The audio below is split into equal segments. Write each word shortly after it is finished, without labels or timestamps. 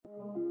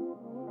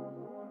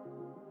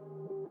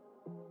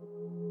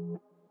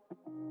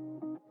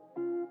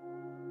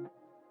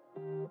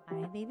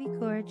baby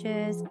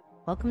gorgeous.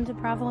 Welcome to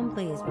Bravo and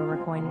Blaze, where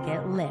we're going to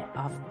get lit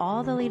off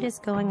all the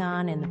latest going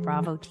on in the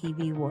Bravo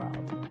TV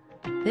world.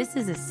 This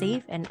is a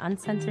safe and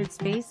uncensored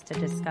space to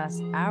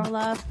discuss our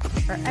love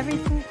for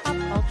everything pop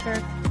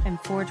culture and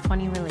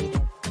 420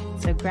 related.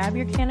 So grab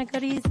your can of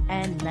goodies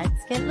and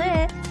let's get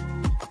lit.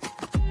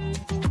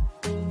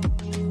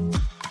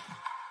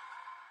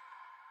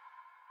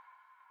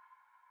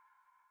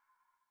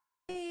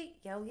 Hey,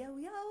 yo,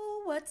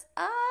 what's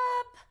up?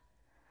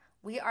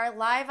 We are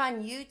live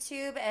on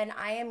YouTube, and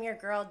I am your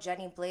girl,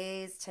 Jenny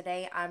Blaze.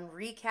 Today, I'm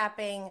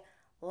recapping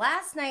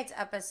last night's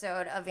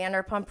episode of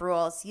Vanderpump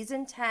Rules,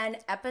 Season 10,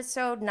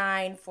 Episode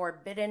 9,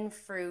 Forbidden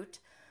Fruit.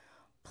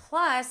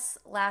 Plus,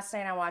 last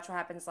night on Watch What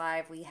Happens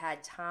Live, we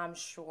had Tom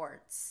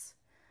Schwartz,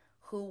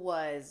 who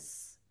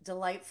was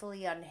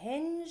delightfully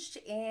unhinged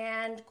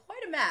and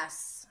quite a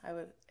mess,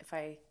 if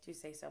I do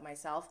say so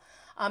myself.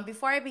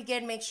 Before I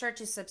begin, make sure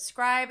to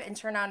subscribe and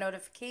turn on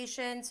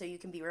notifications so you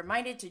can be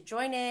reminded to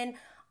join in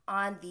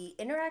on the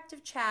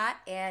interactive chat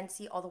and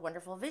see all the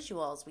wonderful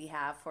visuals we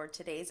have for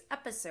today's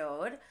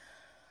episode.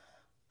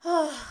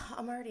 Oh,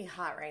 I'm already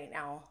hot right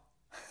now.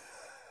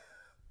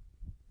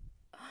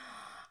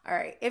 All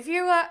right, if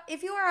you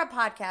are a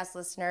podcast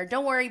listener,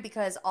 don't worry,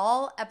 because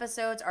all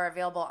episodes are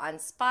available on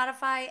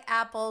Spotify,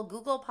 Apple,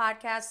 Google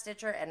Podcasts,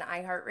 Stitcher, and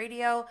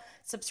iHeartRadio.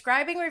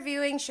 Subscribing,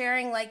 reviewing,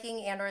 sharing,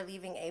 liking, and or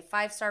leaving a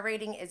 5-star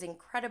rating is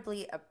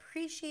incredibly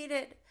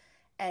appreciated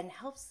and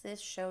helps this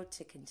show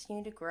to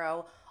continue to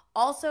grow.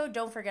 Also,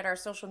 don't forget our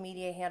social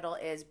media handle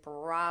is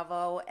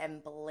Bravo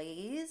and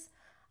Blaze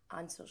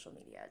on social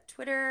media.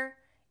 Twitter,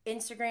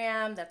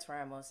 Instagram, that's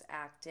where I'm most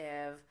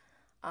active.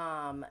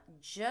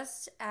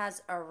 Just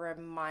as a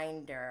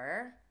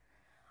reminder,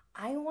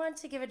 I want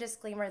to give a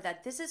disclaimer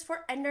that this is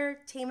for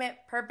entertainment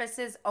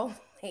purposes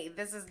only.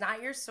 This is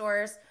not your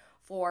source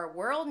for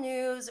world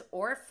news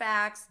or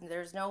facts.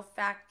 There's no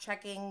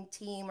fact-checking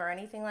team or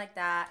anything like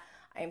that.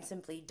 I am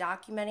simply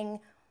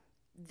documenting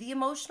the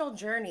emotional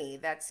journey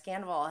that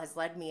Scandal has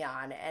led me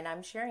on, and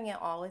I'm sharing it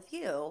all with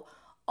you.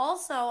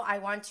 Also, I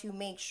want to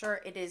make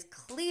sure it is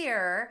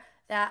clear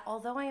that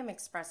although I am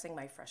expressing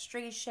my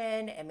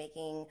frustration and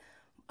making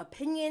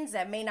opinions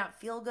that may not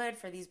feel good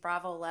for these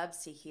Bravo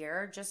lebs to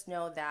hear, just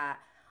know that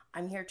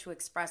I'm here to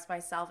express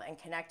myself and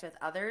connect with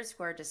others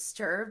who are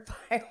disturbed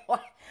by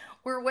what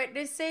we're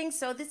witnessing.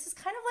 So this is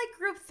kind of like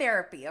group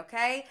therapy,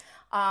 okay?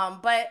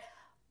 But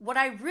what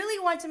I really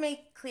want to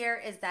make clear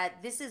is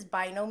that this is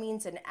by no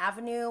means an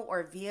avenue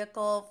or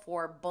vehicle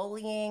for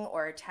bullying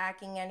or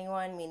attacking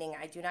anyone, meaning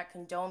I do not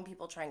condone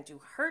people trying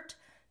to hurt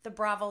the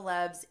Bravo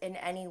lebs in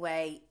any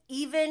way,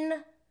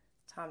 even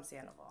Tom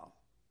Sandoval.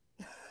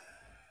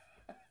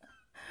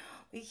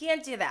 We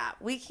can't do that.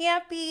 We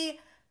can't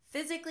be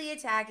physically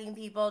attacking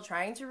people,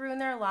 trying to ruin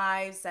their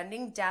lives,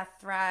 sending death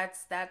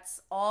threats.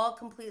 That's all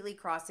completely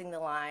crossing the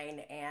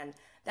line, and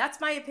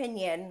that's my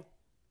opinion.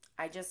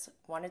 I just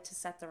wanted to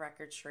set the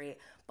record straight.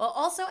 But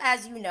also,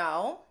 as you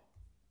know,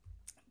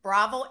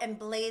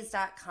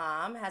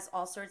 bravoandblaze.com has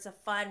all sorts of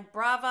fun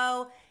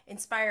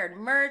Bravo-inspired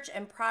merch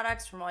and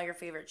products from all your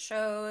favorite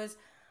shows.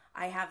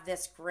 I have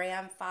this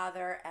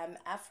Grandfather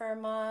MFer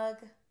mug.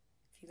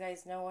 If you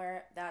guys know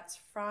where that's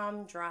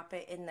from, drop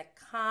it in the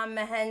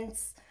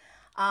comments.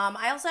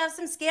 I also have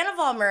some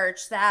Scandival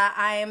merch that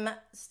I'm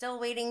still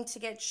waiting to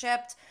get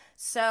shipped,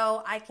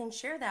 so I can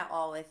share that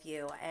all with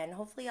you, and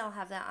hopefully I'll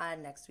have that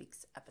on next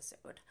week's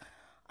episode.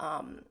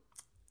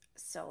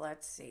 So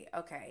let's see.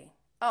 Okay.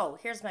 Oh,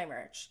 here's my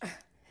merch.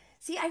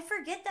 See, I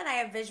forget that I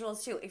have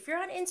visuals too. If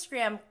you're on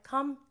Instagram,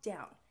 come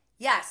down.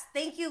 Yes,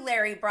 thank you,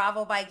 Larry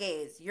Bravo by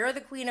Gaze. You're the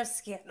queen of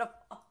Scandival.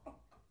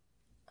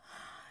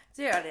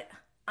 Dude,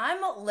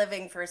 I'm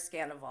living for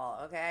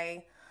Scandival,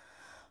 okay?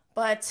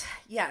 But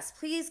yes,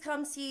 please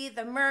come see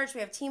the merch. We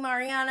have Team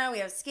Ariana. We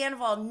have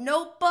Scandival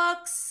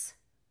notebooks,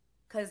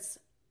 because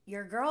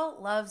your girl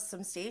loves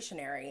some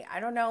stationery.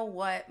 I don't know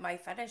what my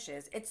fetish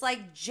is. It's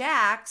like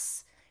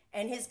Jax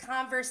and his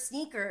Converse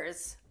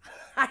sneakers.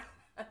 I'm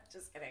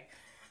just kidding.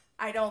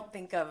 I don't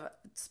think of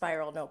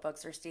spiral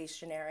notebooks or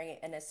stationery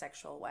in a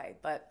sexual way,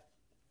 but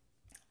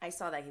I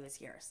saw that he was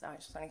here, so I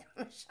just want to give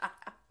him a shout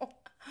out.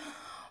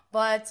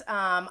 But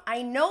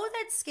I know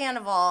that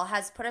Scandival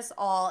has put us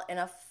all in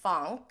a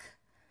funk.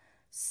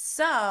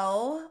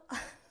 So,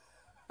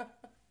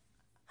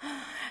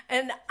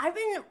 and I've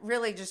been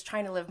really just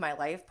trying to live my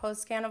life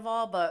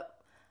post-Scandival, but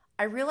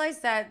I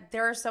realized that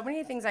there are so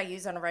many things I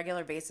use on a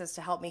regular basis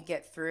to help me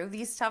get through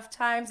these tough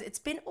times. It's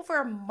been over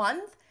a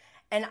month,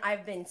 and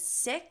I've been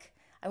sick.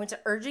 I went to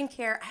urgent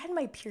care. I had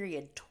my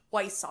period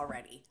twice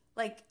already.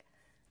 Like,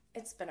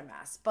 it's been a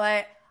mess.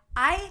 But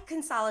I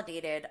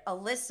consolidated a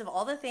list of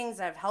all the things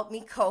that have helped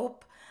me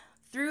cope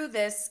through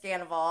this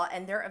Scandival,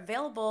 and they're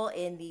available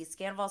in the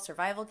Scandival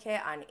Survival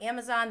Kit on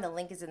Amazon. The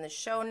link is in the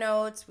show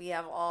notes. We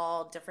have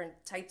all different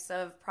types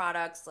of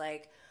products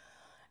like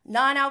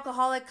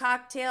non-alcoholic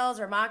cocktails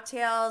or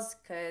mocktails,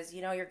 because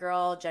you know your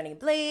girl Jenny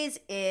Blaze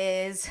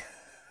is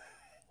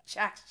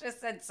Jack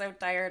just said so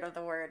tired of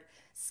the word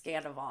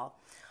Scandival.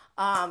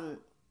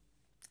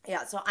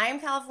 Yeah, so I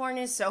am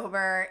California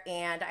sober,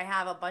 and I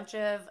have a bunch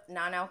of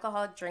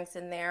non-alcoholic drinks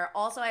in there.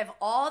 Also, I have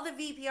all the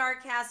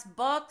VPR cast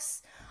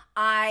books.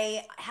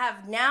 I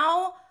have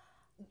now,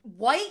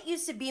 white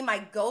used to be my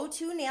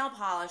go-to nail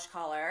polish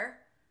color,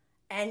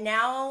 and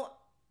now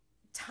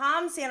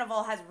Tom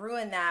Sandoval has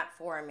ruined that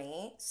for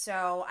me.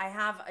 So I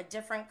have a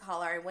different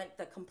color. I went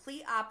the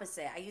complete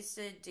opposite. I used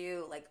to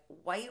do like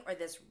white or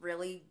this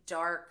really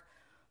dark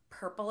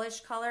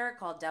purplish color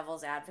called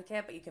Devil's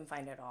Advocate, but you can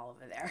find it all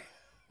over there.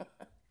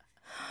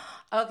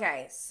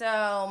 Okay,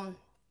 so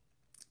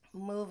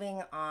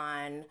moving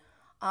on.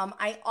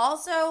 I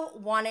also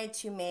wanted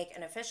to make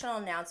an official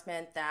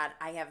announcement that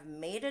I have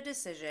made a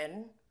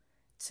decision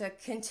to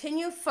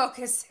continue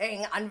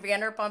focusing on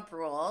Vanderpump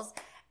Rules,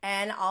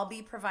 and I'll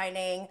be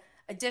providing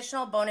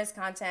additional bonus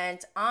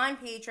content on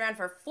Patreon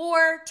for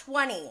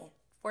 $4.20.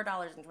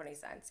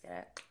 Get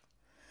it?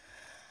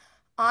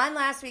 On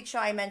last week's show,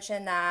 I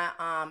mentioned that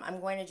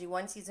I'm going to do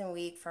one season a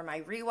week for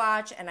my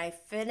rewatch, and I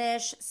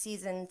finished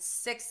season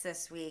 6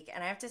 this week.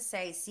 And I have to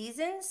say,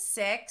 season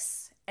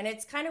 6, and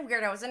it's kind of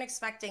weird. I wasn't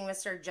expecting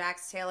Mr.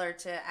 Jax Taylor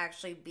to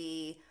actually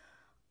be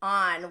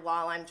on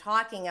while I'm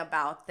talking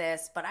about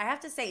this, but I have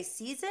to say,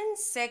 season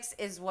 6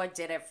 is what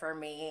did it for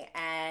me,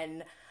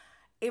 and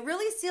it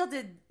really sealed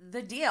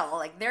the deal.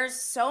 Like,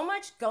 there's so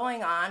much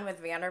going on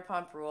with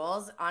Vanderpump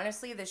Rules.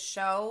 Honestly, the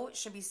show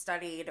should be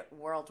studied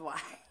worldwide.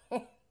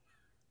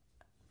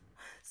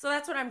 So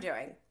that's what I'm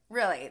doing.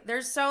 Really.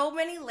 There's so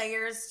many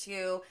layers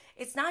to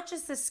it's not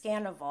just the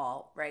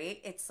Scandival, right?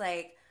 It's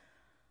like,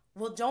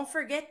 well, don't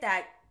forget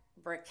that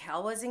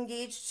Raquel was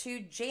engaged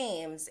to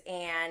James,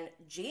 and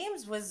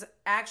James was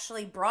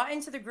actually brought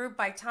into the group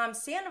by Tom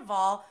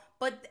Sandoval,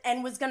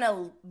 and was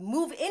gonna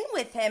move in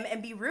with him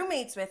and be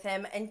roommates with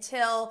him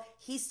until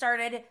he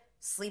started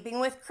sleeping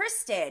with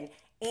Kristen.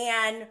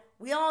 And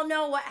we all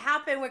know what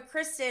happened with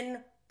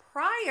Kristen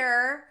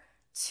prior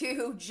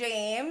to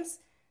James.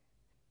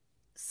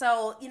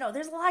 So,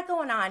 there's a lot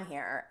going on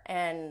here,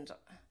 and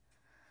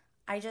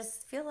I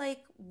just feel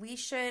like we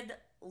should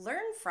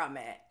learn from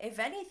it. If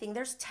anything,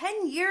 there's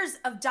 10 years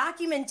of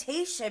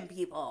documentation,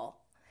 people.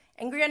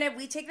 And granted,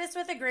 we take this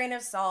with a grain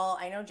of salt.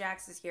 I know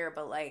Jax is here,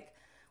 but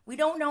we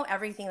don't know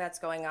everything that's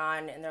going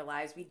on in their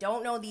lives. We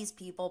don't know these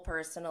people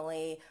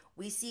personally.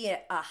 We see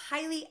a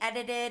highly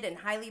edited and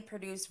highly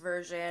produced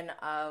version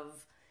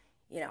of,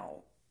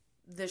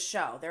 the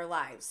show, their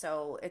lives.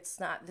 So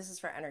this is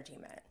for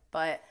entertainment.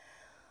 But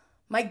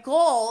my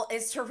goal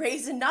is to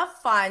raise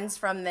enough funds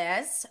from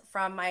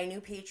my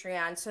new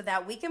Patreon, so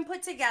that we can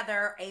put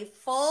together a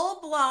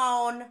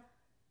full-blown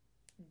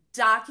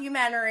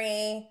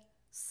documentary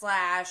 /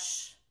 I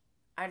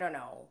don't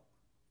know,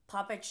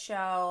 puppet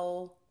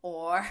show,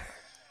 or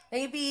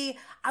maybe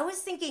I was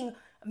thinking,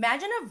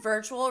 imagine a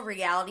virtual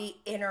reality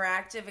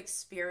interactive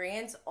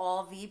experience,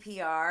 all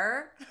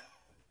VPR.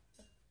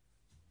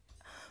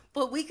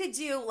 But we could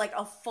do like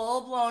a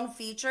full-blown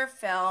feature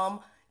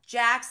film.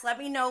 Jax, let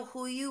me know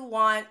who you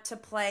want to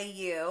play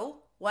you,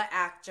 what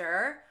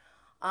actor.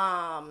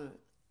 But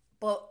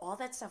all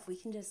that stuff we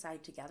can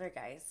decide together,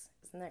 guys.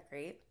 Isn't that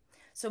great?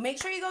 So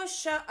make sure you go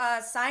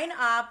sign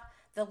up.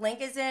 The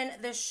link is in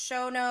the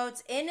show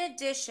notes. In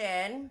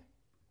addition,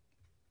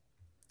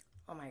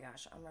 oh my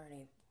gosh, I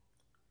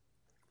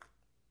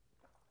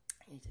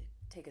need to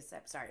take a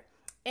sip. Sorry.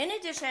 In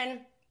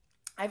addition,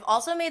 I've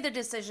also made the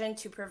decision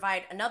to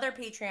provide another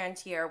Patreon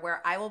tier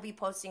where I will be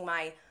posting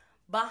my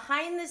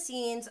behind the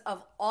scenes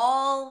of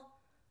all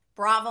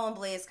Bravo and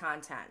Blaze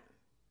content.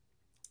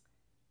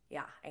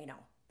 Yeah, I know.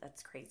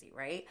 That's crazy,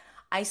 right?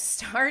 I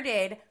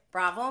started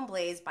Bravo and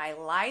Blaze by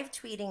live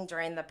tweeting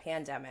during the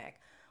pandemic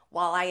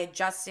while I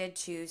adjusted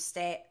to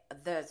stay-at-home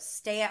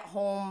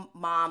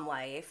mom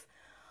life,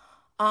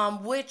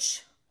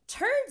 which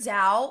turns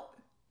out,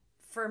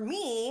 for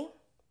me,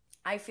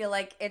 I feel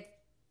like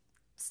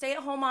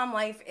stay-at-home mom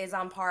life is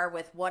on par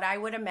with what I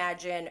would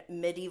imagine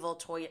medieval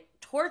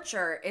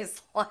torture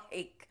is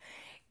like.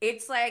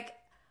 It's like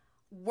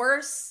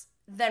worse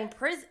than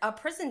a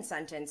prison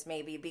sentence,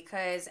 maybe,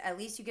 because at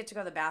least you get to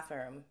go to the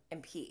bathroom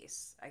in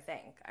peace, I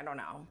think. I don't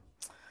know.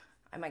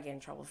 I might get in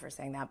trouble for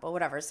saying that, but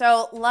whatever.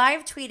 So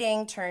live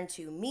tweeting turned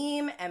to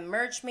meme and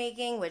merch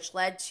making, which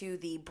led to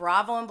the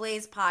Bravo and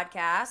Blaze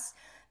podcast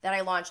that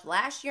I launched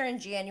last year in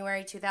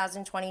January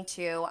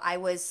 2022. I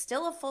was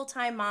still a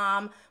full-time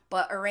mom,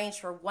 but arranged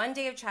for one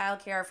day of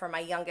childcare for my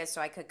youngest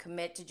so I could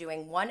commit to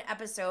doing one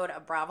episode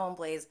of Bravo and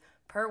Blaze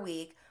per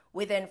week.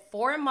 Within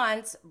 4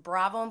 months,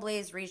 Bravo and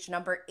Blaze reached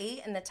number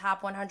 8 in the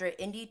top 100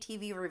 indie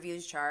TV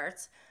reviews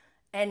charts.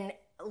 And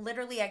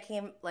literally, I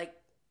came,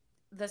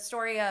 the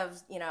story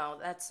of,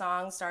 that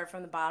song started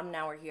from the bottom,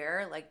 now we're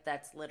here.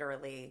 That's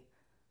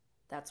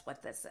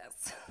what this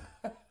is.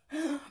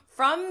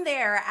 From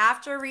there,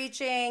 after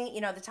reaching,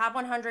 the top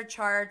 100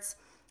 charts,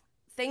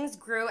 things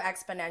grew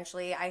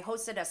exponentially. I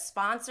hosted a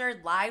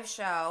sponsored live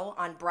show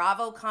on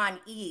BravoCon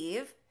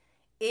Eve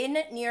in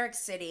New York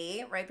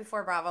City, right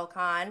before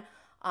BravoCon.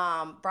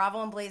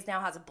 Bravo and Blaze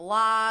now has a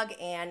blog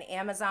and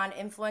Amazon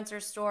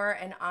influencer store.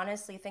 And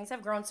honestly, things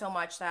have grown so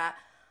much that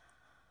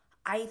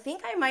I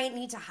think I might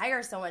need to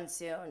hire someone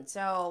soon.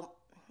 So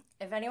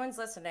if anyone's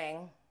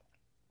listening,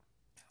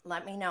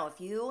 let me know. If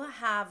you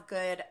have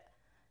good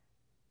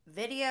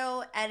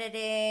video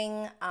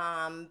editing,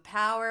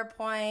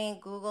 PowerPoint,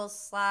 Google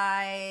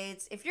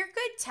Slides, if you're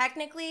good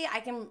technically, I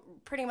can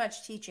pretty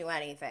much teach you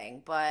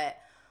anything. But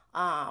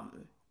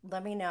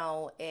let me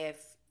know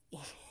if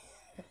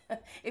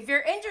if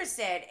you're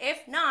interested.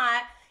 If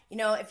not,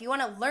 if you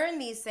want to learn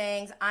these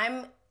things,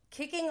 I'm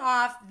kicking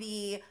off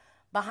the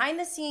behind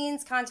the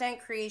scenes content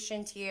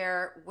creation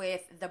tier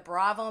with the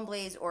Bravo and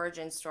Blaze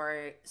origin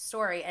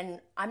story.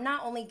 And I'm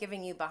not only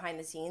giving you behind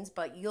the scenes,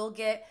 but you'll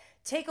get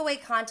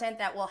takeaway content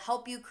that will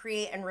help you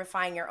create and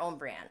refine your own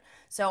brand.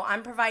 So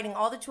I'm providing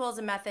all the tools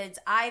and methods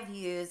I've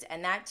used,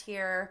 and that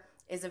tier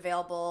is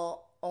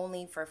available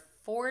only for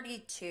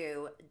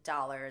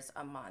 $42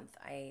 a month.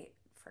 I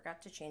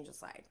forgot to change the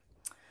slide.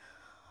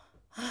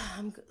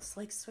 I'm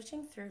like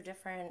switching through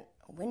different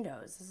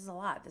windows. This is a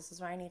lot. This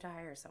is why I need to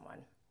hire someone.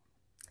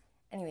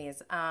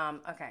 Anyways,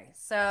 okay.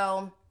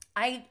 So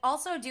I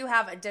also do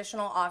have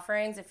additional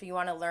offerings if you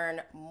want to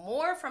learn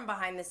more from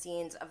behind the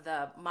scenes of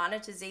the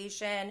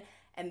monetization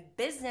and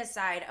business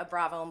side of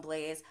Bravo and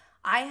Blaze.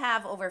 I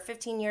have over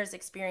 15 years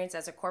experience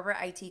as a corporate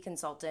IT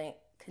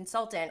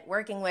consultant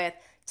working with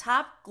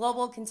top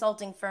global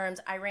consulting firms.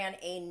 I ran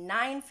a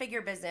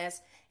 9-figure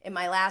business in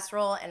my last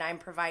role, and I'm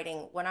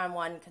providing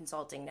one-on-one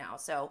consulting now.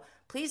 So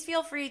please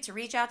feel free to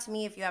reach out to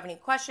me if you have any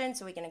questions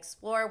so we can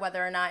explore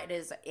whether or not it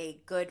is a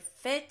good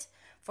fit.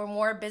 For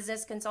more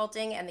business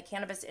consulting and the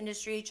cannabis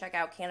industry, check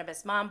out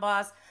Cannabis Mom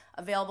Boss,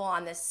 available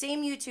on the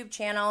same YouTube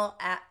channel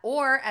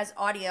or as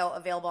audio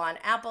available on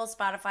Apple,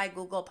 Spotify,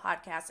 Google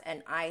Podcasts,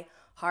 and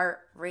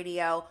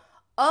iHeartRadio.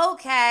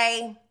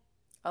 Okay.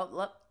 Oh,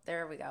 look,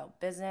 there we go.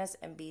 Business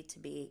and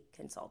B2B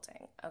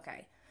consulting.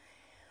 Okay.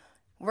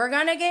 We're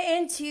going to get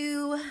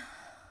into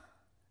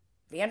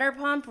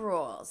Vanderpump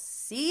Rules,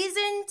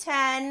 Season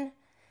 10,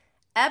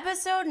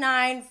 Episode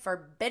 9,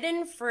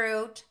 Forbidden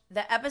Fruit.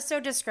 The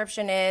episode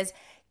description is,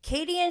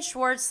 Katie and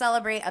Schwartz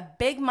celebrate a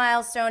big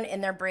milestone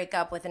in their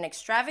breakup with an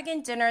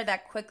extravagant dinner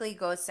that quickly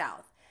goes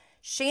south.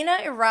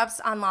 Shayna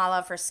erupts on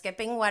Lala for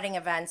skipping wedding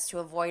events to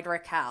avoid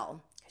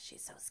Raquel, because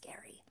she's so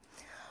scary.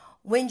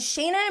 When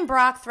Shayna and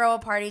Brock throw a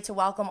party to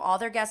welcome all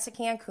their guests to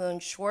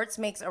Cancun, Schwartz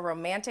makes a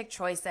romantic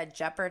choice that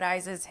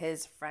jeopardizes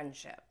his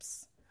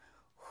friendships.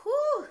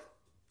 Whew.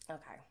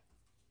 Okay.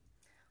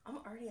 I'm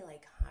already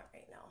like hot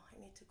right now. I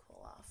need to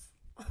cool off.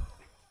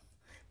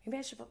 Maybe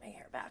I should put my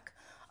hair back.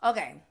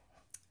 Okay.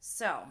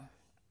 So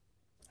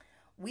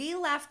we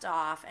left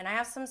off, and I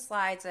have some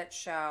slides that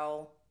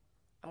show,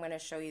 I'm going to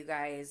show you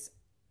guys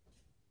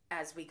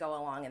as we go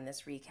along in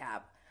this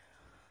recap.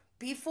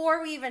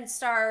 Before we even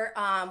start,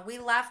 we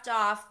left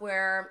off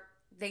where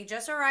they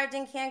just arrived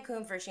in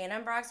Cancun for Shayna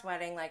and Brock's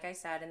wedding, like I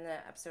said in the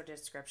episode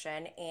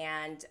description,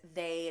 and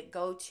they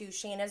go to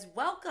Shayna's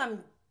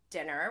welcome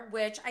dinner,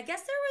 which I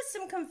guess there was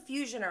some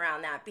confusion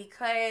around that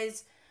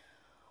because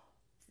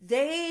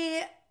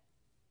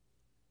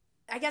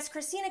I guess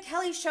Christina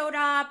Kelly showed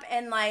up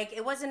and like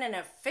it wasn't an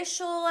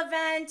official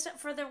event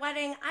for the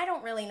wedding. I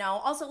don't really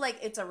know. Also, like,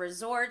 it's a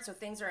resort, so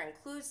things are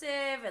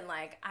inclusive and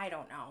like, I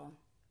don't know.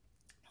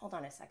 Hold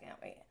on a second.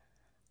 Wait.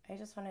 I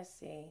just want to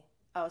see.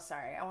 Oh,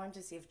 sorry. I wanted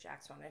to see if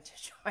Jax wanted to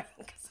join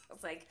because I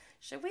was like,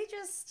 should we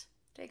just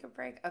take a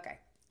break? Okay.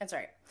 That's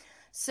right.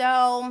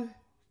 So,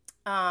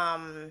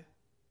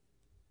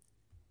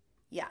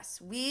 yes,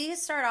 we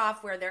start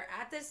off where they're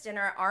at this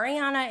dinner.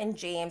 Ariana and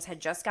James had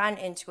just gotten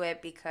into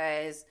it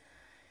because,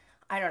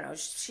 I don't know,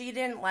 she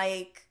didn't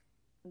like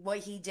what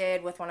he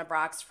did with one of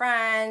Brock's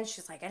friends.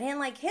 She's like, I didn't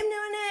like him doing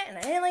it, and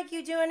I didn't like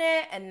you doing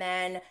it. And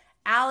then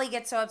Allie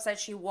gets so upset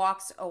she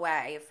walks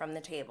away from the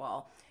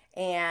table.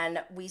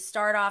 And we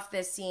start off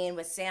this scene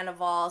with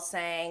Sandoval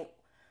saying,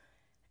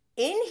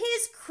 in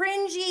his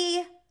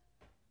cringy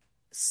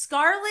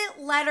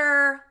scarlet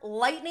letter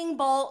lightning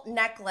bolt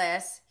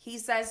necklace, he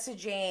says to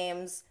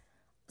James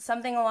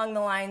something along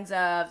the lines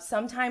of,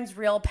 sometimes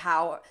real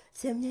power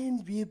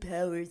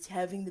is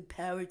having the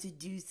power to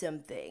do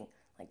something.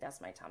 Like,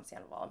 that's my Tom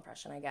Sandoval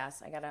impression, I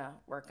guess. I gotta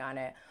work on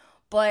it.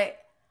 But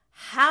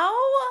how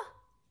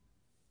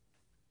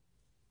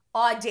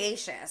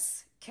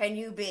audacious can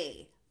you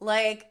be?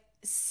 Like,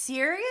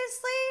 seriously?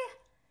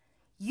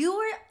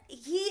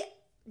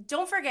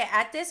 Don't forget,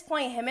 at this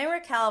point, him and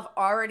Raquel have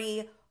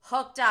already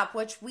hooked up,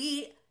 which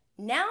we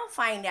now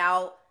find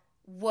out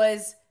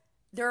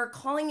they're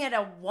calling it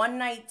a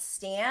one-night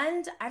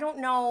stand. I don't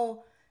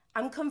know.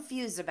 I'm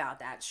confused about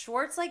that.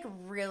 Schwartz, like,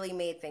 really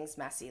made things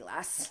messy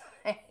last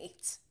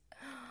night.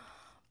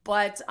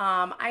 But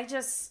I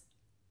guess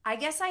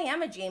I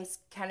am a James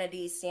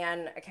Kennedy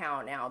stan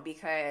account now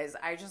because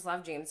I just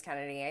love James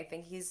Kennedy. I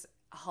think he's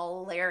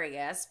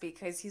hilarious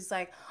because he's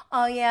like,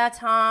 oh yeah,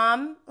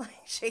 Tom,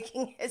 like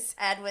shaking his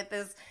head with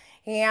his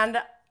hand,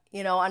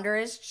 under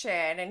his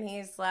chin. And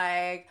he's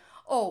like,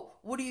 oh,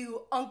 what are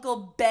you,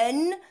 Uncle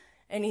Ben?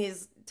 And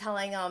he's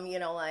telling him,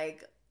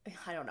 like,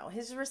 I don't know.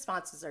 His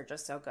responses are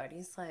just so good.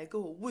 He's like,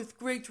 oh, with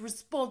great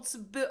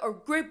responsibility or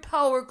great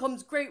power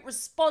comes great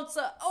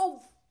responsibility.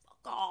 Oh,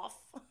 off.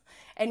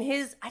 And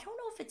I don't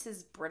know if it's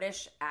his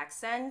British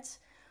accent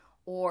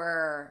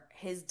or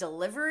his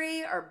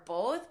delivery or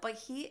both, but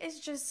he is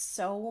just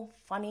so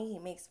funny. He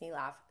makes me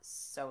laugh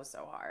so,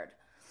 so hard.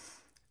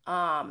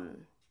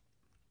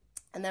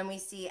 And then we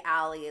see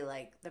Allie,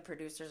 like, the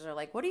producers are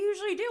like, what do you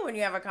usually do when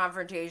you have a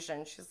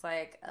confrontation? She's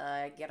like,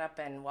 get up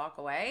and walk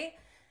away.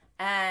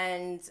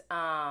 And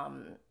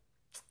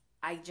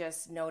I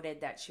just noted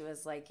that she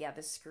was like, yeah,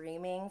 the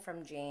screaming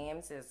from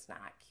James is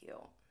not cute.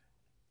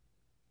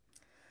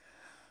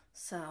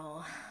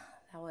 So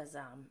that was,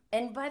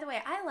 and by the way,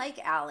 I like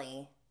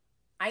Allie.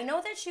 I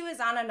know that she was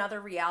on another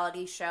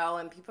reality show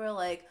and people are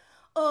like,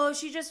 oh,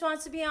 she just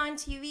wants to be on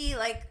TV.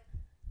 Like,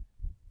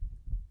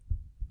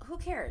 who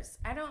cares?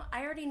 I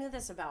already knew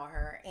this about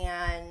her.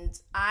 And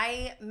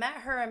I met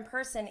her in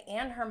person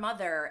and her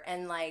mother,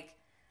 and like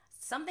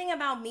something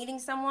about meeting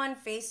someone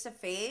face to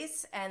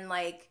face and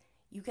like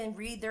you can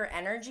read their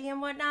energy and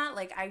whatnot.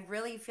 Like, I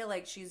really feel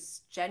like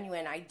she's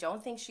genuine. I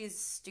don't think she's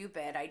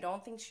stupid. I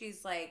don't think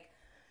she's like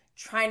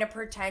trying to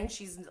pretend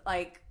she's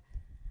like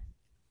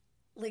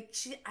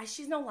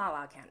she's no La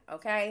La Kent,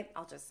 okay?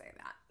 I'll just say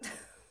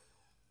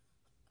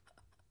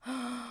that.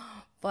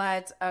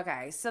 But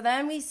okay, so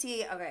then we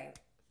see, okay,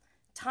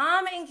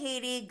 Tom and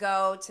Katie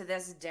go to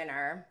this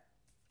dinner,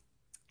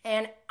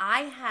 and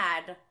I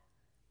had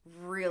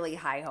really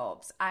high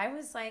hopes. I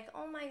was like,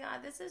 oh my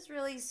God, this is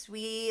really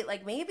sweet.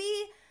 Like, maybe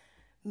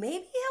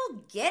he'll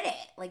get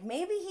it. Like,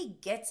 maybe he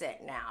gets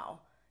it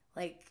now.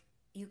 Like,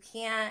 you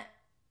can't,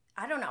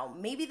 I don't know,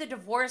 maybe the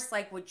divorce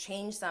like would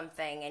change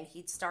something and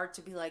he'd start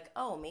to be like,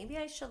 oh, maybe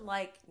I should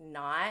like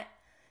not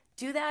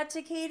do that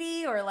to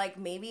Katie, or like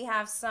maybe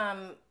have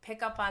some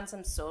pick up on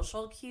some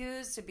social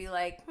cues to be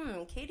like,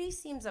 Katie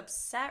seems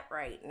upset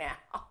right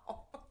now.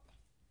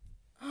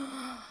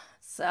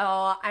 So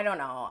I don't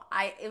know.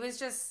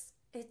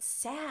 It's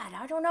sad.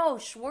 I don't know.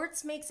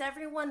 Schwartz makes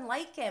everyone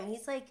like him.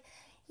 He's like,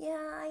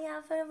 yeah, I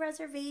have a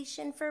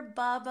reservation for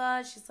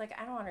Bubba. She's like,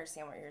 I don't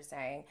understand what you're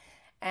saying.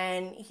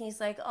 And he's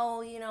like,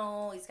 oh, you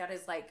know, he's got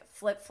his like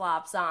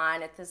flip-flops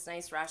on at this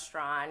nice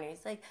restaurant. And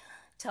he's like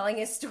telling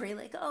his story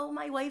like, oh,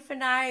 my wife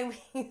and I,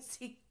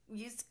 we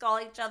used to call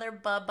each other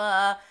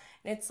Bubba.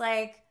 And it's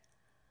like,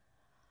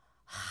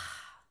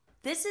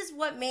 this is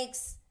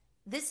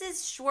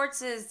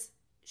Schwartz's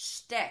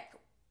shtick,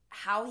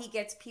 how he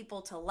gets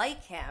people to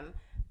like him,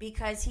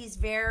 because he's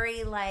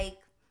very like,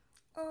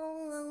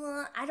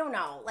 oh, I don't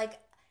know. Like,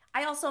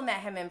 I also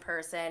met him in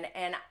person,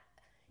 and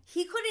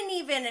he couldn't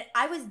even,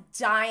 I was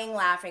dying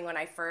laughing when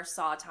I first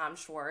saw Tom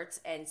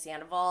Schwartz and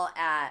Sandoval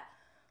at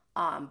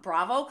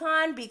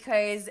BravoCon,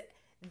 because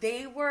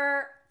they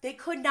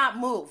could not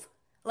move.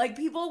 Like,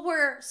 people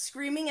were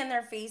screaming in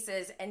their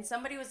faces, and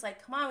somebody was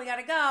like, come on, we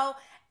gotta go.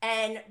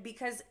 And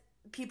because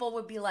people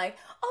would be like,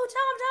 oh, Tom,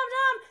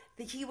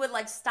 he would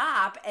like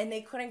stop, and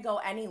they couldn't go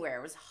anywhere.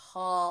 It was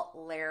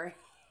hilarious.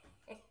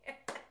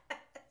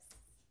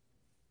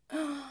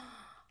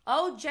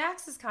 Oh,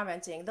 Jax is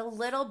commenting, the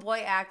little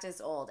boy act is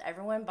old.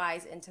 Everyone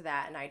buys into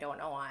that, and I don't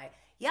know why.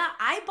 Yeah,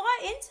 I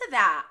bought into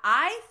that.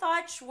 I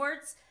thought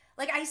Schwartz,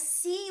 like, I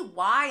see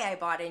why I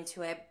bought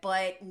into it,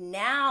 but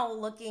now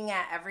looking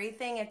at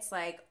everything, it's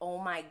like, oh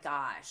my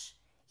gosh,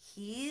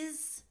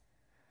 he's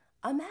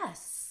a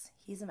mess.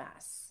 He's a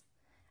mess.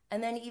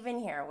 And then even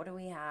here, what do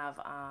we have?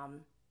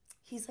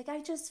 He's like,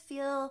 I just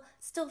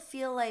still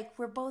feel like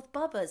we're both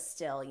Bubbas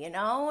still, you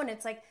know? And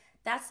it's like,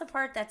 that's the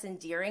part that's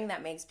endearing,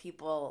 that makes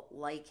people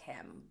like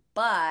him.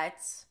 But,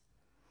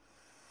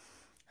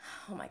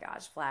 oh my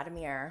gosh,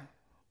 Vladimir,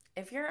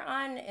 if you're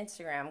on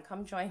Instagram,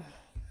 come join me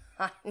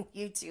on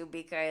YouTube,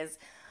 because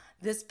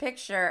this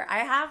picture, I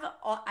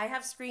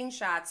have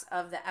screenshots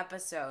of the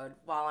episode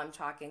while I'm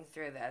talking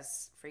through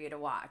this for you to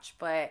watch.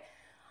 But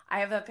I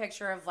have a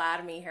picture of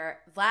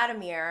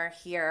Vladimir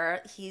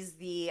here. He's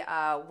the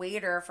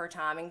waiter for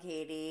Tom and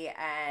Katie,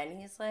 and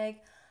he's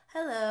like,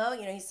 hello,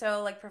 you know, he's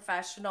so like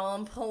professional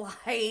and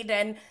polite,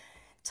 and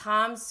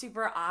Tom's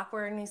super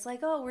awkward, and he's like,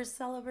 oh, we're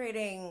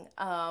celebrating,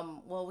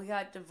 well, we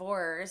got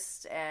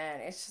divorced,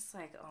 and it's just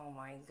like, oh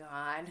my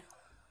God.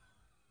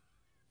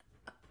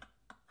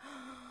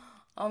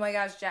 Oh my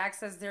gosh, Jack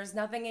says, there's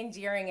nothing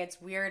endearing, it's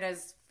weird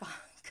as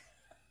fuck.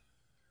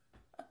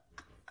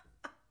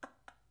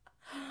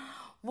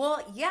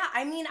 Well, yeah,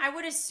 I mean, I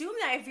would assume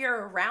that if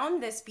you're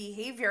around this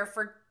behavior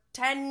for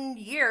 10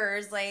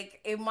 years, like,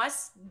 it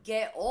must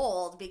get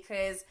old,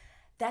 because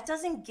that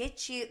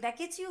gets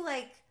you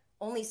like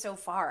only so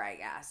far, I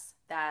guess,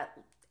 that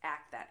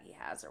act that he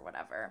has or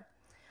whatever.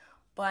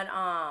 But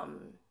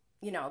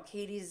you know,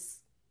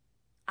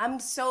 I'm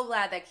so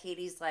glad that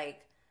Katie's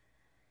like,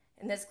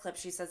 in this clip,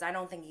 she says, I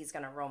don't think he's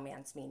going to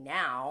romance me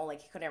now.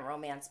 Like, he couldn't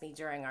romance me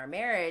during our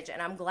marriage. And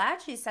I'm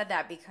glad she said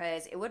that,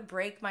 because it would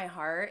break my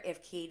heart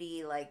if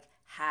Katie, like,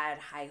 had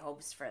high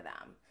hopes for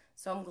them.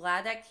 So I'm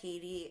glad that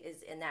Katie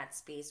is in that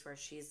space where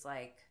she's,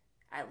 like,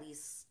 at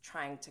least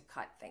trying to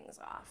cut things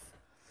off.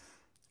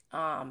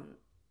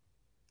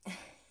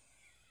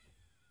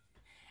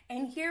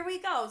 And here we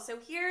go. So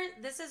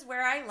this is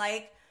where I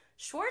like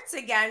Schwartz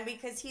again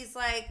because he's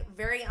like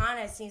very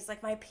honest. He's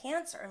like, my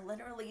pants are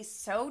literally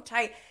so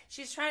tight.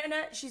 She's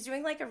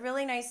doing like a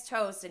really nice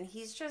toast, and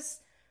he's just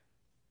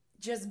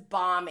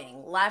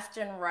bombing left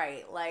and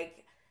right.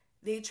 Like,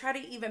 they try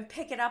to even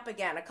pick it up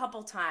again a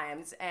couple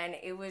times, and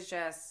it was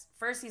just,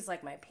 first he's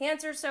like, my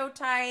pants are so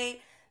tight.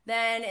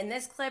 Then in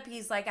this clip,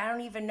 he's like, I don't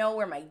even know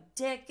where my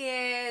dick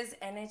is.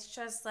 And it's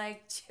just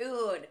like,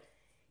 dude,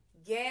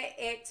 get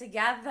it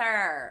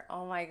together.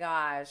 Oh my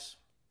gosh.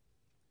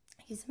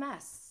 He's a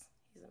mess.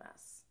 He's a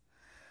mess.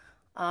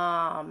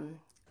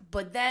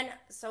 But then,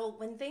 so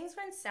when things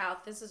went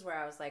south, this is where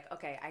I was like,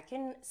 okay, I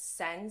can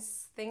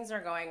sense things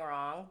are going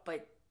wrong,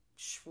 but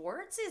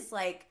Schwartz is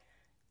like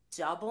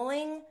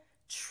doubling,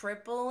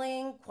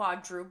 tripling,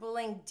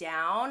 quadrupling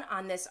down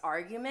on this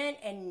argument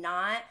and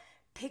not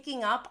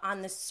picking up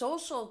on the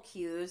social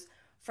cues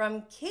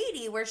from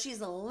Katie, where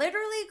she's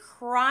literally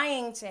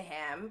crying to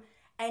him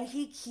and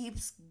he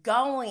keeps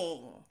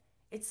going.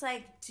 It's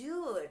like,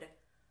 dude,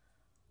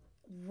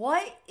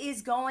 what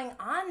is going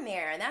on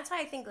there? And that's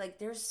why I think like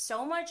there's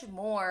so much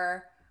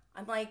more.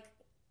 I'm like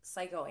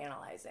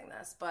psychoanalyzing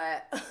this,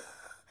 but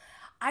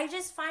I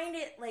just find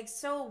it like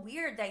so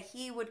weird that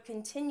he would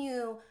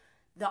continue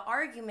the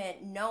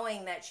argument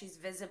knowing that she's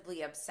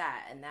visibly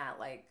upset and that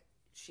like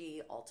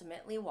she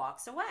ultimately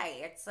walks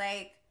away. It's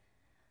like,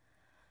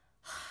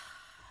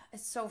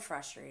 it's so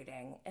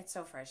frustrating. It's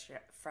so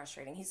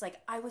frustrating. He's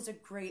like, I was a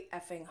great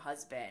effing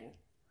husband.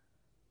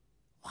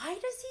 Why does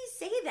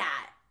he say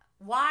that?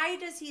 Why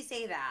does he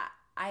say that?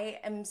 I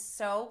am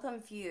so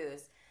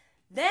confused.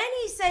 Then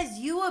he says,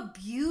 you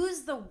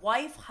abuse the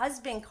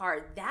wife-husband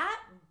card. That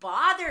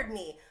bothered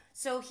me.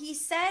 So he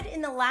said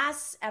in the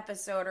last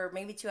episode, or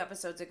maybe 2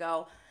 episodes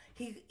ago,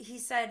 he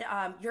said,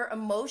 you're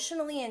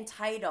emotionally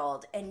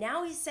entitled. And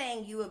now he's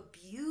saying you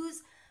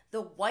abuse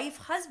the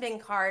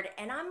wife-husband card.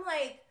 And I'm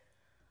like,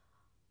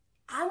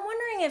 I'm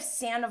wondering if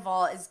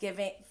Sandoval is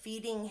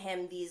feeding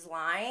him these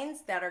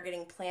lines that are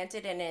getting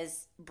planted in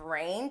his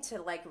brain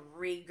to like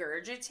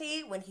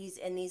regurgitate when he's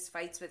in these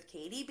fights with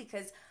Katie,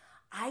 because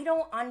I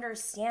don't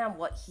understand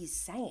what he's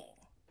saying.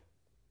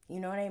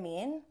 You know what I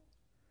mean?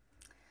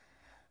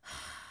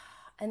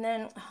 And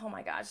then, oh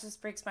my gosh, this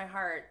breaks my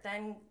heart.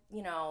 Then,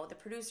 you know, the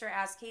producer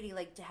asked Katie,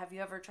 like, have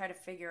you ever tried to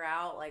figure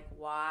out, like,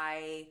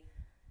 why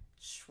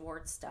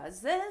Schwartz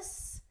does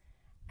this?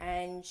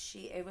 And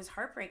it was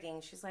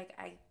heartbreaking. She's like,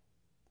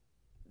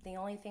 the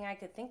only thing I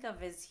could think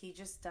of is he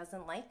just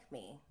doesn't like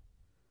me.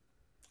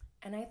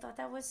 And I thought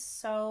that was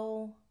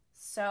so,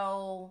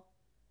 so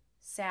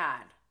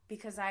sad,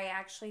 because I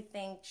actually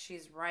think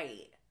she's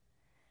right.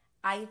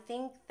 I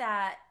think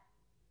that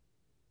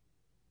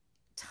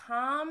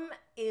Tom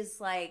is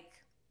like,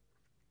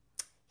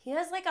 he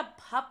has like a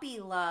puppy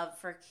love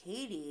for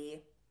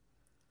Katie,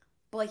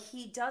 but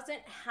he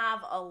doesn't have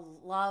a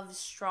love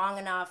strong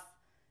enough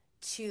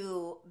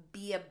to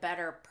be a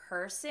better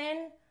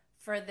person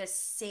for the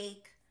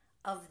sake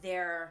of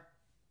their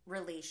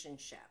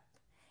relationship.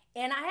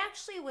 And I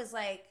actually was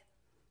like,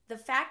 the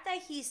fact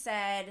that he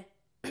said,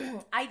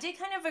 I did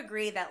kind of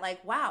agree that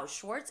like, wow,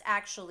 Schwartz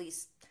actually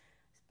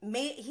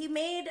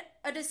made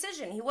a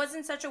decision. He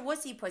wasn't such a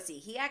wussy pussy.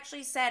 He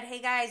actually said, hey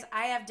guys,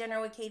 I have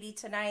dinner with Katie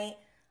tonight.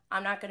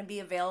 I'm not going to be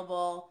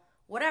available.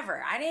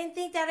 Whatever. I didn't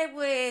think that it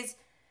was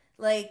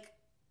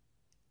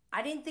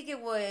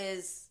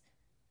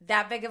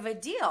that big of a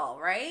deal,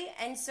 right?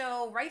 And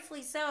so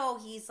rightfully so,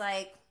 he's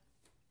like,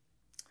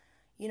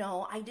 you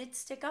know, I did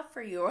stick up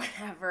for you or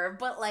whatever,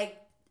 but like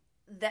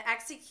the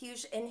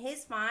execution in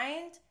his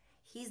mind,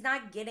 he's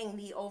not getting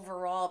the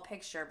overall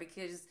picture,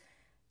 because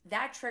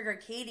that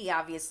triggered Katie,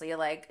 obviously,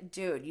 like,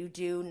 dude, you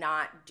do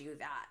not do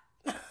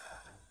that.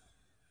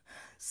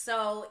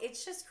 So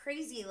it's just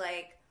crazy,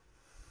 like,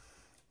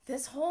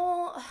 this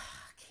whole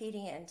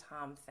Katie and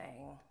Tom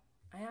thing.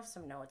 I have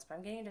some notes, but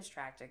I'm getting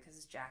distracted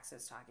because Jax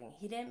is talking.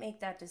 He didn't make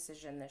that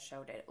decision, the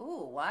show did.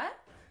 Ooh, what?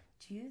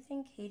 Do you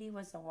think Katie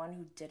was the one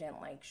who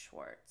didn't like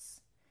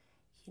Schwartz?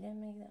 He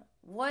didn't make that.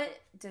 What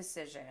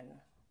decision?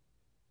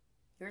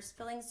 You're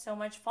spilling so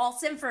much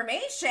false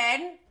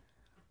information.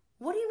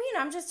 What do you mean?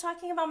 I'm just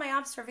talking about my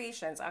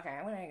observations. Okay,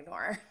 I'm going to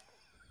ignore.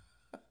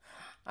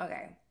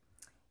 Okay.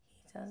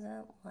 He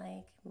doesn't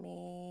like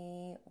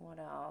me. What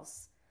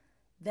else?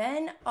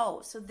 Then,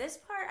 so this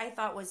part I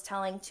thought was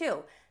telling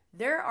too.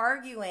 They're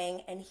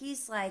arguing and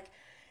he's like,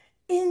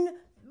 in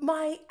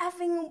my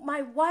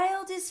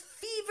wildest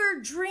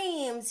fever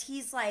dreams,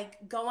 he's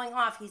like going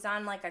off. He's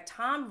on like a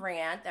Tom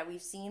rant that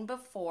we've seen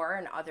before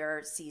in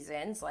other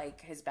seasons,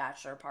 like his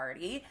bachelor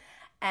party.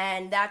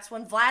 And that's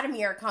when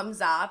Vladimir comes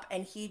up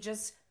and he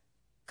just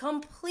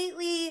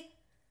completely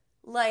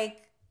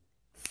like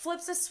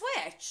flips a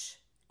switch.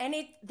 And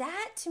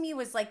that to me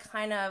was like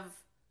kind of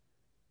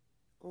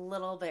a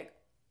little bit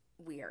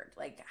weird.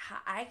 Like,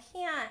 I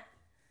can't,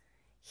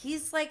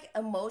 he's like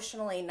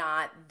emotionally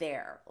not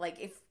there. Like,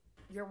 if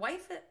your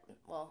wife,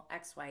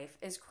 ex-wife,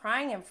 is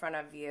crying in front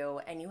of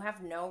you and you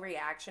have no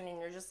reaction and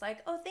you're just like,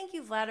 oh, thank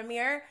you,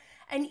 Vladimir.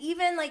 And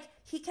even like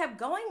he kept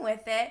going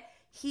with it.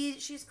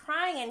 She's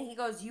crying and he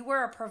goes, you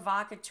were a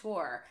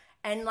provocateur.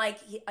 And like,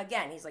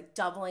 he's like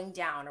doubling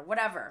down or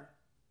whatever.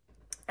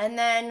 And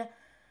then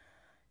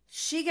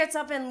she gets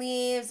up and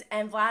leaves,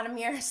 and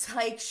Vladimir's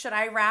like, should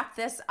I wrap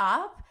this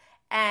up?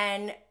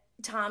 And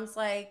Tom's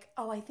like,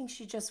 oh, I think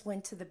she just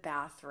went to the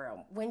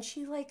bathroom, when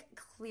she like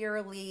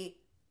clearly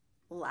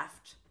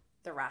left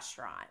the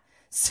restaurant.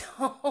 So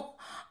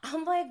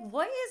I'm like,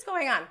 what is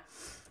going on?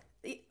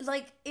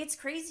 Like, it's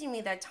crazy to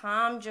me that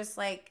Tom just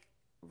like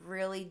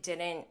really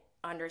didn't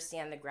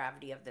understand the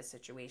gravity of the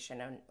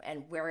situation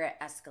and where it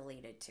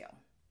escalated to.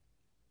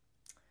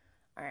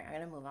 All right, I'm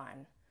going to move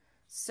on.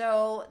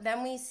 So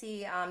then we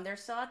see they're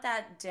still at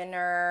that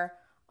dinner.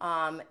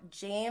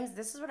 James,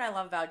 this is what I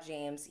love about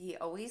James. He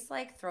always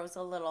like throws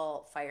a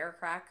little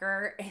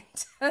firecracker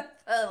into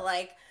the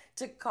like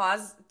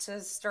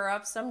to stir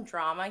up some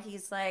drama.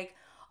 He's like,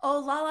 oh,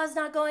 Lala's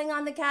not going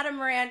on the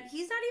catamaran.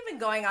 He's not even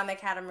going on the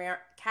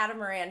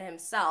catamaran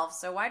himself.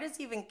 So why does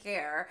he even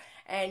care?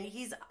 And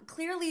he's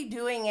clearly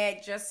doing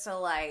it just to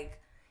like,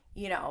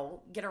 you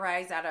know, get a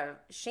rise out of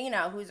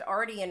Shayna, who's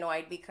already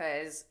annoyed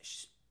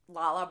because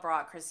Lala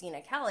brought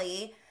Christina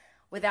Kelly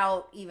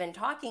without even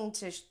talking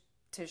to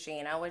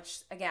Shayna, which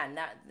again,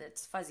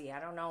 that's fuzzy. I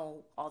don't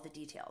know all the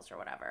details or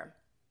whatever.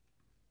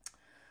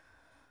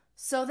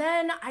 So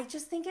then I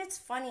just think it's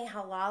funny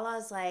how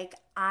Lala's like,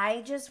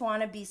 I just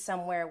want to be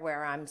somewhere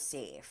where I'm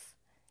safe.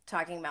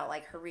 Talking about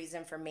like her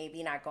reason for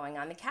maybe not going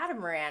on the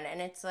catamaran.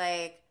 And it's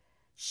like,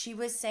 she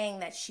was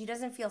saying that she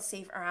doesn't feel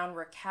safe around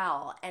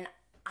Raquel. And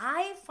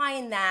I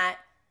find that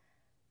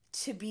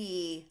to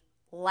be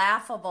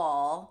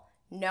laughable,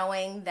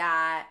 knowing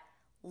that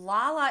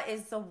Lala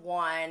is the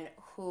one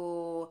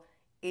who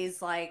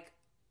is like,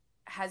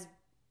 has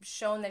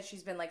shown that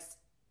she's been like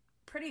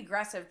pretty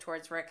aggressive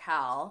towards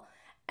Raquel.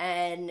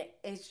 And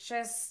it's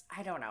just,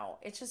 I don't know.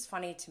 It's just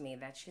funny to me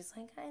that she's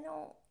like, I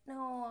don't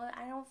know.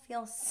 I don't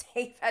feel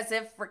safe, as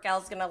if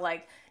Raquel's going to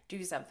like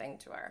do something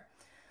to her.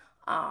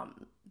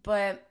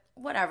 But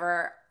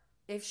whatever.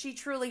 If she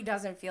truly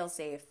doesn't feel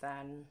safe,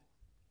 then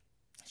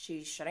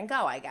she shouldn't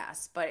go, I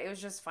guess. But it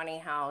was just funny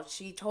how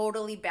she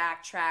totally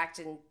backtracked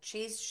and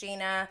chased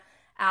Shayna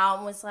out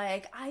and was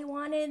like, I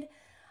want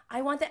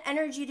the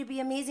energy to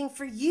be amazing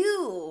for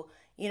you,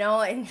 you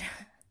know, and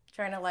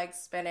trying to like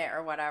spin it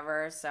or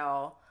whatever.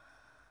 So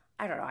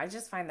I don't know. I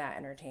just find that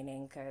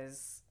entertaining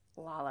because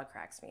Lala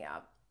cracks me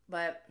up.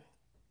 But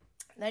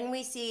then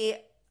we see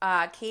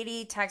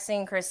Katie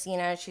texting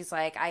Christina. She's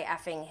like, I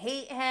effing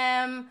hate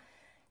him.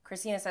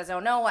 Christina says, oh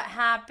no, what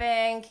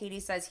happened? Katie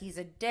says, he's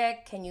a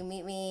dick. Can you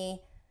meet me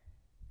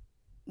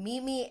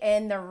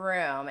in the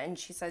room? And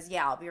she says,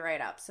 yeah, I'll be right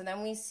up. So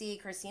then we see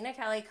Christina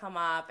Kelly come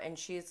up and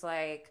she's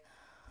like,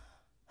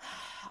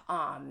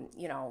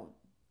 you know,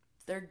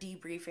 they're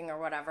debriefing or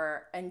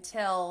whatever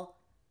until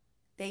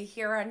they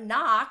hear a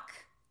knock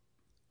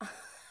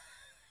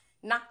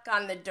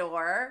on the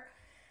door.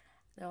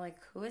 They're like,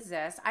 who is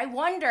this? I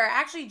wonder,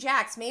 actually,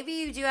 Jax, maybe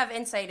you do have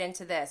insight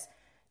into this.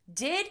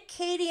 Did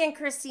Katie and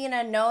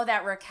Christina know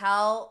that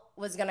Raquel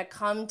was going to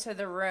come to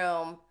the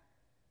room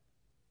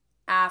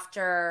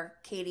after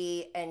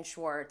Katie and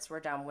Schwartz were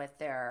done with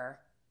their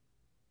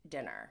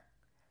dinner?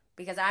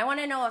 Because I want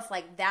to know if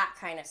like that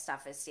kind of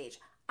stuff is staged.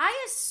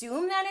 I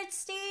assume that it's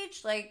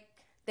staged, like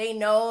they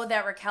know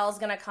that Raquel's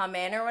going to come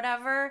in or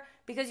whatever,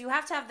 because you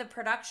have to have the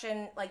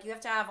production, like you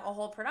have to have a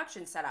whole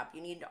production set up.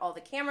 You need all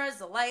the cameras,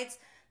 the lights,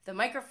 the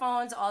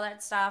microphones, all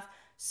that stuff.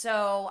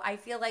 So I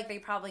feel like they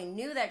probably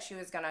knew that she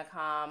was going to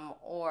come,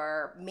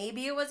 or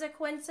maybe it was a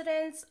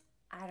coincidence.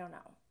 I don't know.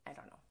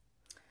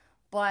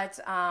 But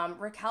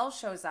Raquel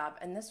shows up,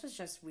 and this was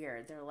just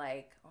weird. They're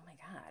like, oh my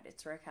God,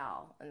 it's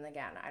Raquel. And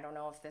again, I don't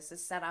know if this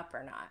is set up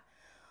or not.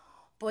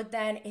 But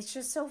then it's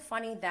just so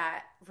funny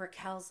that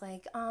Raquel's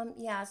like,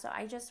 yeah, so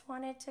I just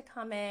wanted to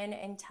come in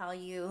and tell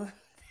you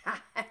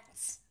that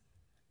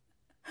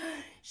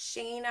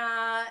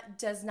Shayna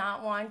does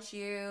not want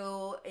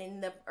you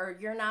or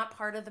you're not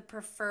part of the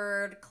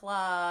preferred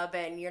club,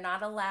 and you're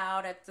not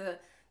allowed at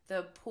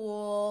the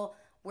pool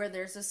where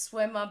there's a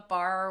swim up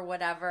bar or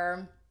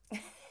whatever.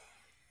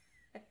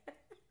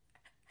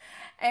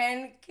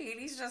 And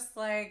Katie's just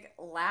like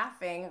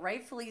laughing,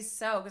 rightfully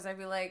so, because I'd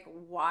be like,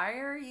 why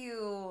are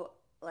you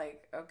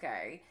like,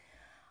 okay.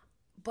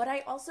 But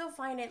I also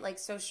find it like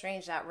so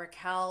strange that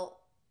Raquel,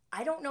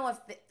 I don't know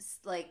if this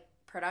like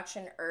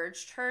production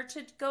urged her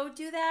to go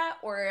do that,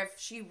 or if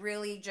she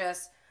really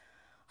just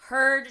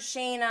heard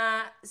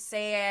Shayna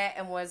say it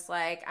and was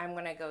like, I'm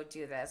gonna go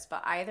do this.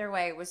 But either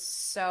way, it was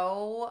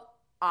so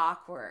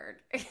awkward.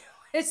 It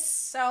was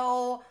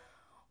so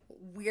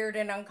weird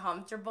and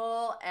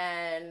uncomfortable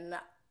and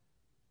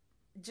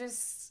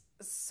just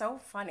so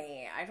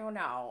funny. I don't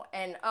know.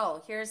 And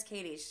oh, here's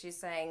Katie. She's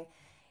saying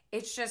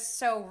it's just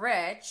so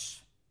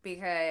rich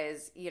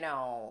because, you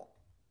know,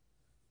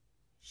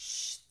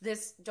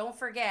 don't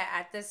forget,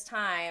 at this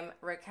time,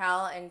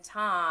 Raquel and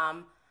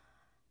Tom,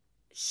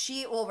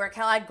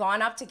 Raquel had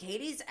gone up to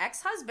Katie's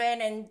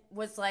ex-husband and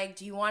was like,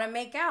 do you want to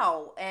make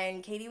out?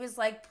 And Katie was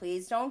like,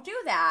 please don't do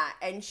that.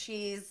 And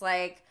she's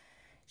like,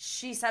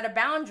 she set a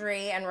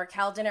boundary and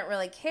Raquel didn't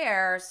really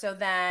care. So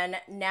then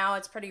now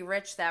it's pretty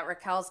rich that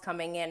Raquel's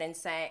coming in and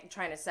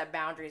trying to set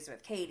boundaries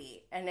with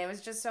Katie. And it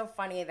was just so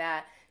funny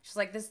that she's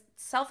like, this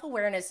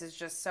self-awareness is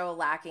just so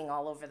lacking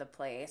all over the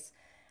place.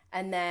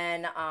 And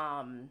then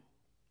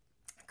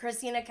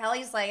Christina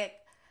Kelly's like,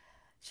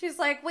 she's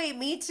like, wait,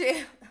 me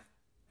too.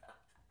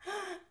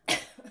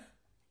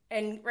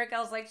 And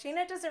Raquel's like,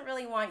 Shayna doesn't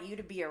really want you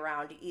to be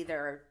around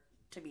either,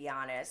 to be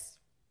honest.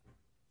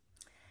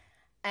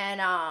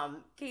 And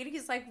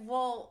Katie's like,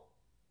 well,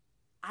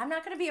 I'm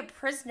not going to be a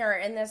prisoner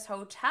in this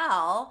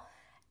hotel.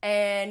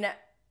 And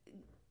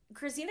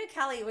Christina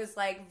Kelly was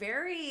like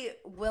very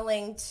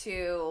willing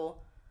to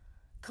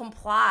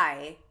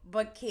comply.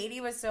 But Katie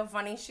was so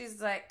funny.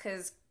 She's like,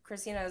 because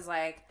Christina was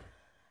like,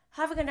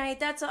 have a good night.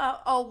 That's,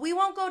 we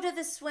won't go to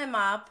the swim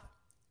up.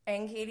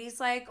 And Katie's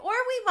like, or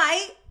we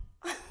might.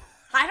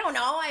 I don't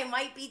know. I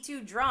might be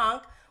too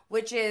drunk.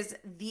 Which is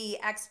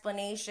the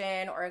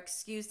explanation or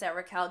excuse that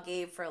Raquel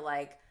gave for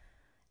like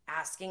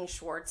asking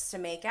Schwartz to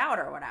make out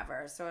or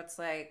whatever. So it's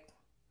like,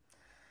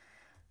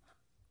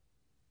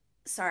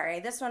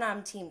 sorry, this one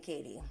I'm Team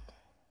Katie.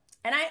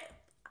 And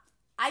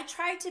I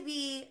try to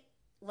be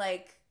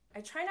like,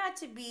 I try not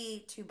to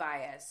be too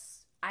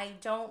biased. I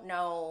don't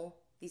know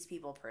these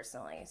people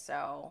personally.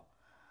 So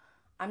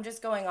I'm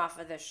just going off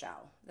of this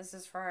show. This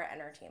is for our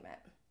entertainment.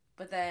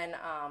 But then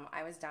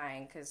I was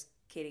dying because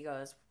Katie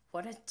goes,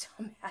 what a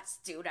dumbass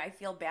dude. I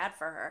feel bad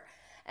for her.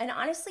 And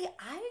honestly,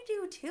 I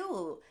do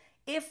too.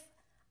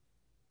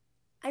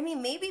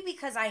 Maybe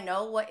because I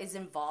know what is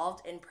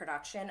involved in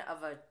production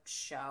of a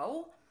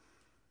show.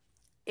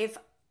 If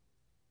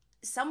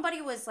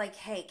somebody was like,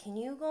 hey, can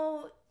you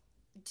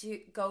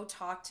go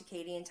talk to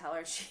Katie and tell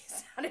her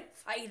she's not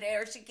invited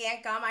or she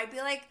can't come? I'd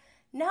be like,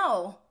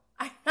 no,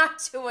 I'm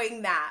not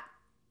doing that.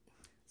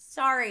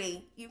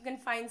 Sorry, you can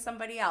find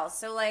somebody else.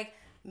 So like,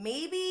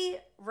 maybe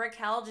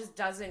Raquel just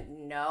doesn't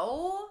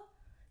know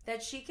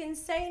that she can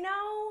say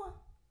no.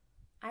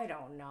 I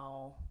don't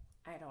know.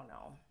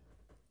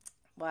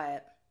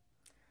 But,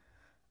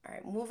 all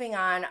right, moving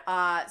on.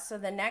 So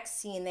the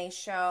next scene, they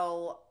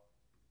show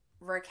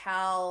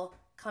Raquel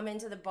come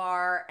into the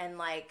bar and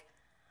like,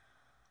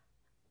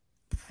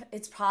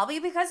 it's probably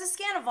because of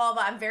Scandival,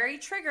 but I'm very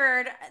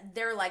triggered.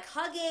 They're like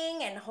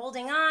hugging and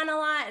holding on a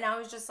lot. And I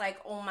was just like,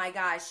 oh my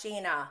gosh,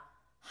 Shayna,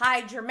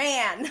 hide your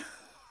man.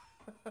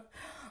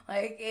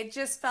 Like, it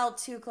just felt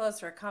too close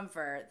for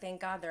comfort.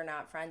 Thank God they're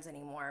not friends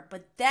anymore.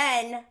 But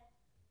then,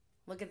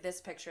 look at this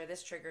picture.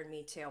 This triggered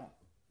me too.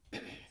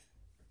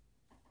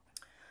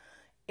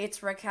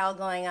 It's Raquel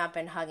going up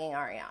and hugging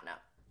Ariana.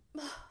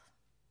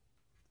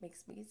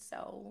 Makes me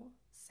so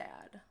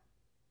sad.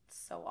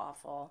 So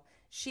awful.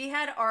 She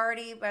had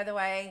already, by the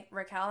way,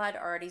 Raquel had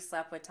already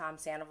slept with Tom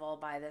Sandoval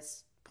by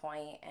this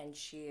point, and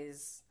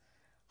she's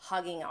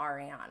hugging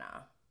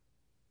Ariana.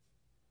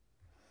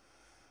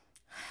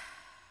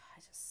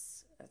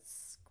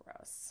 It's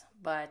gross.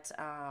 But,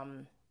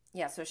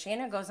 yeah, so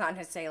Shayna goes on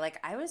to say, like,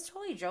 I was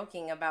totally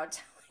joking about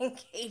telling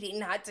Katie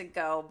not to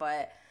go,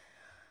 but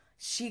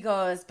she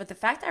goes, but the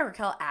fact that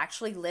Raquel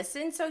actually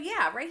listened, so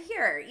yeah, right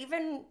here,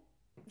 even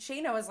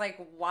Shayna was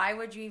like, why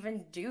would you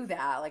even do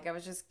that? Like, I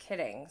was just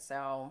kidding.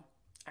 So,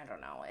 I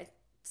don't know. It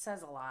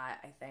says a lot,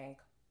 I think,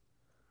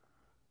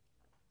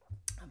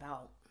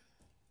 about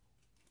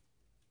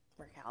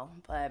Raquel.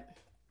 But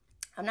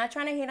I'm not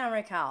trying to hate on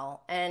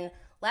Raquel. And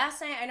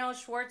last night, I know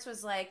Schwartz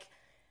was like,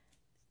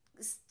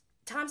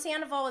 Tom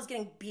Sandoval was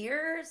getting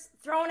beers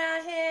thrown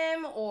at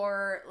him,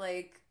 or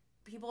like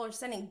people are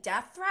sending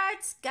death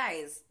threats.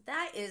 Guys,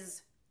 that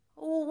is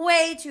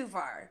way too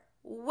far.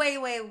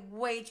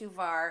 Way too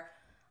far.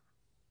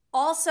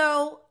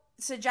 Also,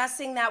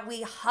 suggesting that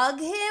we hug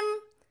him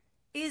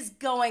is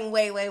going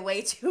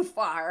way too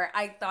far.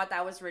 I thought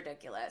that was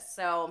ridiculous.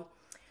 So,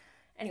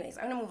 anyways,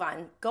 I'm going to move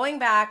on. Going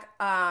back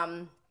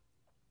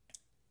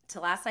to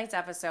last night's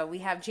episode, we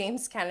have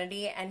James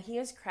Kennedy, and he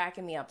is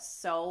cracking me up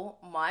so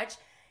much.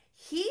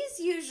 He's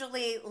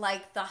usually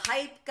like the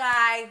hype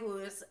guy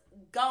who's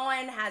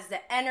going, has the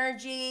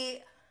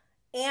energy,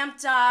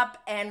 amped up,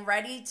 and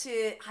ready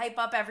to hype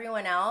up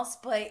everyone else.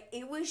 But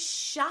it was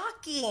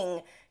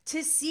shocking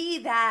to see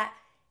that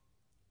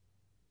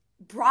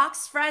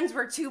Brock's friends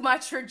were too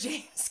much for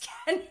James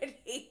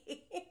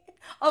Kennedy,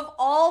 of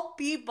all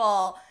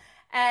people.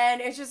 And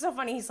it's just so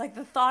funny. He's like,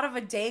 the thought of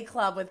a day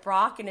club with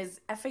Brock and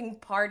his effing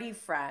party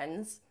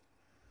friends.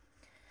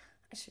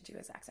 I should do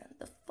his accent.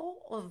 The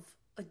thought of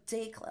a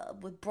day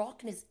club with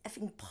Brock and his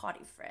effing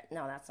party friend.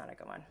 No, that's not a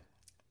good one.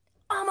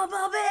 I'm a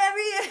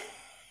barbarian.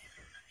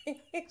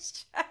 It's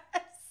just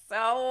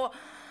so...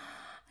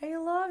 I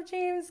love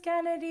James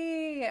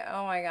Kennedy.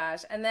 Oh my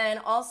gosh. And then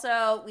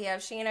also we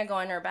have Shayna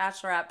going to her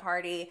bachelorette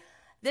party.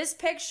 This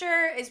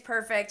picture is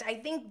perfect. I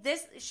think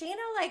Shayna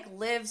like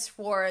lives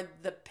for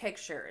the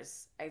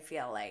pictures, I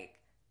feel like.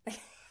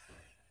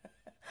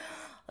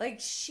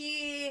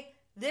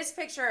 This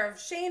picture of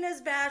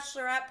Shayna's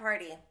bachelorette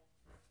party.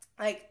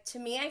 Like, to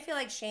me, I feel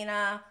like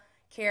Shayna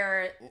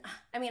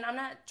I'm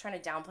not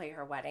trying to downplay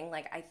her wedding.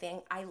 Like, I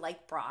think I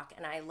like Brock,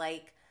 and I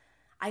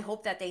I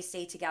hope that they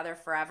stay together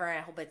forever, and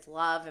I hope it's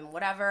love and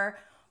whatever.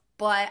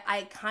 But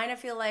I kind of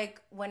feel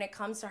like when it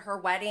comes to her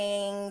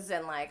weddings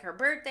and like her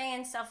birthday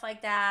and stuff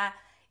like that,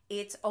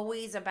 it's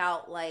always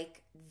about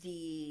like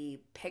the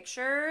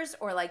pictures,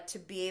 or like to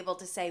be able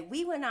to say,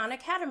 we went on a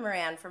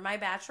catamaran for my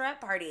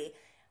bachelorette party,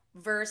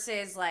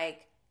 versus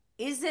like,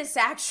 is this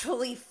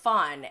actually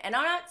fun? And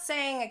I'm not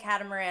saying a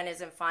catamaran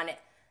isn't fun.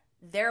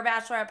 Their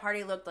bachelorette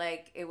party looked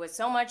like it was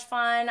so much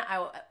fun.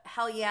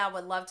 Hell yeah, I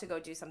would love to go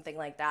do something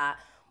like that.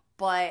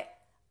 But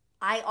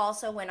I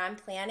also, when I'm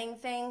planning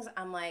things,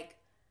 I'm like,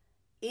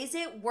 is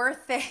it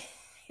worth it?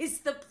 Is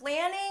the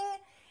planning,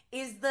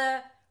 is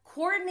the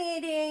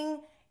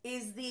coordinating,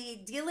 is the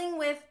dealing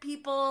with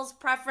people's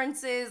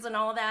preferences and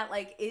all that,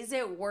 like, is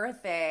it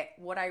worth it?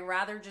 Would I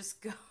rather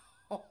just go,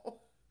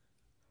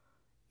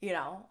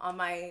 on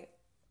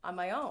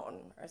my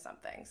own or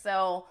something?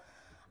 So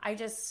I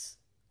just,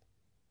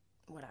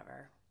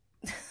 whatever.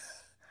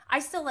 I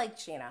still like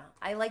Sheena.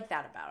 I like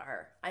that about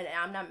her.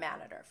 I'm not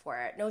mad at her for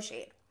it. No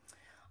shade.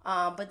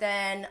 But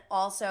then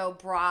also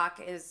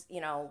Brock is,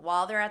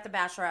 while they're at the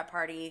bachelorette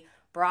party,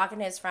 Brock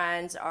and his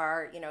friends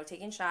are,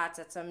 taking shots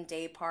at some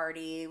day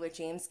party with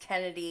James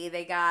Kennedy.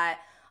 They got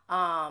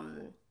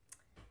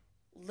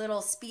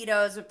little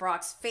Speedos with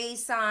Brock's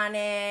face on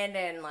it.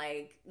 And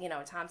like,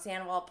 Tom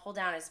Sandoval pulled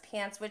down his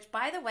pants, which,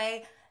 by the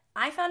way,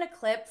 I found a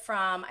clip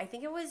from, I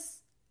think it was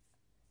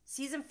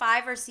season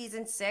 5 or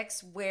season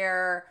 6,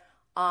 where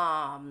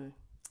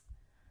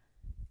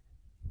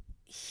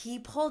he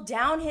pulled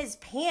down his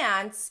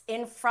pants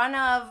in front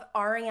of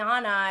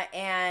Ariana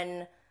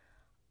and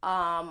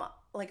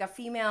like a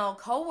female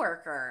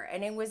coworker,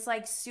 and it was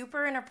like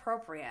super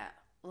inappropriate.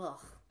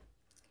 Ugh.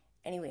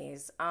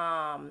 Anyways,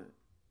 I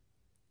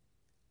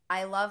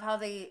love how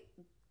they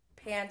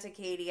pan to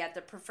Katie at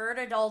the preferred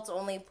adults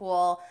only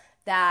pool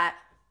that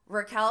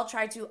Raquel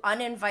tried to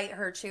uninvite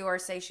her to, or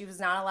say she was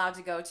not allowed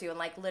to go to, and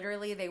like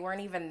literally they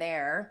weren't even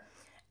there.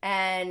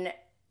 And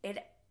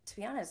it, to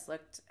be honest,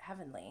 looked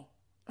heavenly.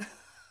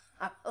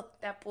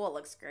 That pool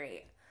looks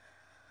great.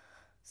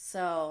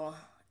 So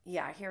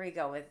yeah, here we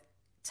go with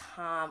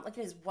Tom. Look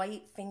at his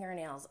white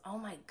fingernails. Oh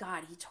my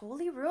God, he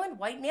totally ruined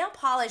white nail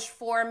polish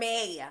for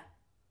me.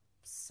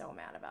 So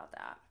mad about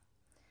that.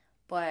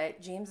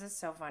 But James is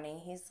so funny.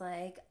 He's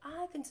like,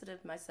 I consider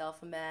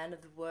myself a man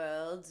of the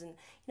world, and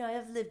I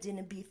have lived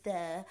in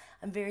Ibiza.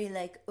 I'm very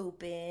like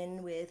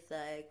open with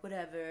like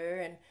whatever.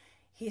 And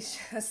he's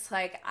just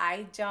like,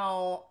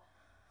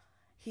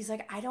 He's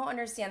like, I don't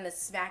understand the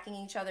smacking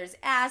each other's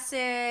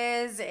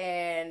asses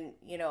and,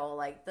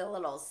 like the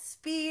little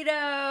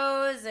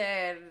Speedos.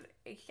 And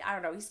I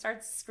don't know, he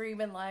starts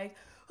screaming like,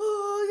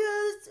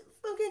 oh, yes,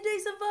 fucking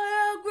take some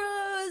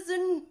Viagra's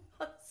and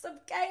some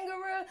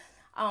kangaroo.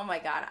 Oh my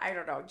God, I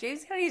don't know.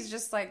 James Kennedy's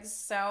just like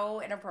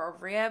so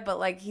inappropriate, but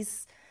like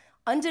he's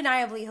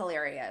undeniably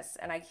hilarious,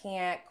 and I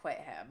can't quit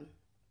him.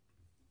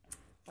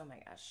 Oh my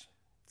gosh,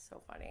 so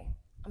funny.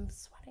 I'm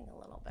sweating a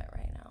little bit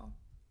right now.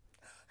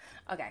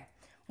 Okay.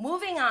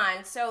 Moving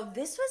on. So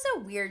this was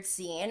a weird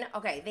scene.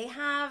 Okay, they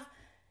have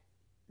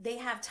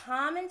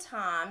Tom and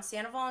Tom,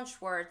 Sandoval and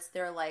Schwartz.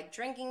 They're like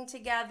drinking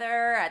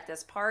together at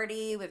this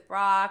party with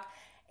Brock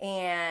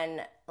and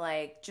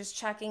like just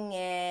checking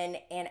in.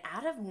 And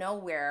out of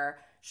nowhere,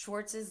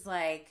 Schwartz is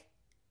like,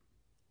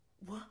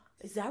 "What?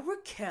 Is that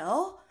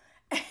Raquel?"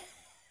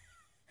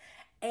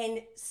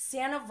 And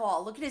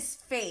Sandoval, look at his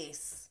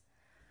face.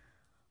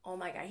 Oh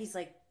my God. He's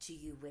like, "Do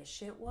you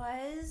wish it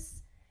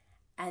was?"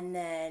 And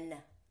then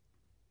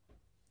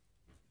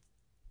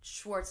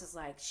Schwartz is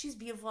like, she's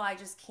beautiful, I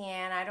just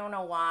can't, I don't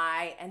know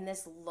why. And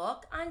this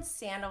look on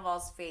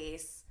Sandoval's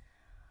face,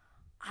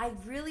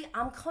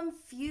 I'm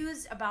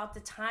confused about the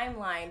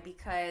timeline,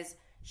 because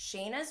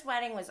Shayna's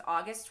wedding was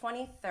August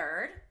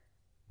 23rd.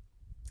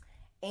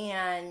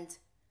 And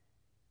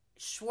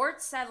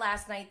Schwartz said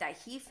last night that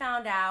he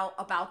found out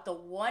about the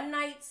one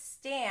night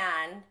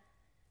stand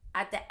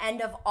at the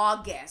end of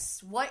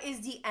August. What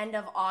is the end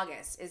of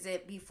August? Is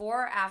it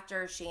before or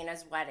after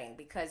Shayna's wedding?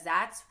 Because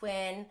that's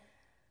when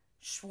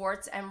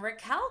Schwartz and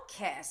Raquel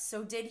kissed.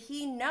 So did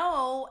he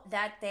know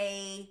that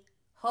they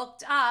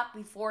hooked up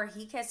before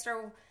he kissed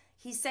her?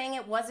 He's saying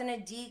it wasn't a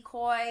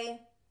decoy.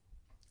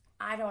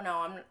 I don't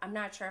know. I'm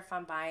not sure if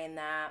I'm buying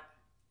that.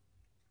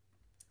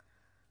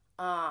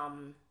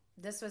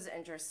 This was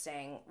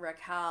interesting.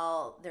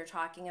 Raquel, they're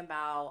talking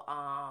about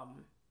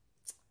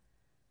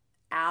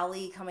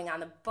Allie coming on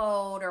the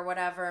boat or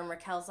whatever, and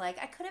Raquel's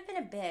like, I could have been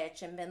a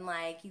bitch and been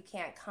like, you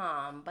can't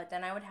come, but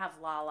then I would have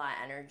Lala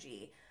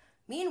energy.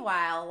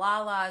 Meanwhile,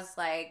 Lala's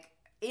like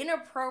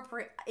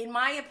inappropriate, in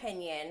my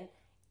opinion,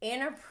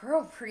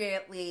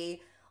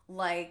 inappropriately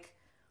like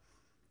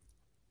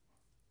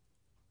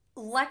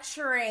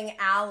lecturing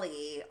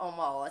Allie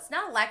almost.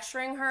 Not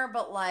lecturing her,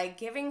 but like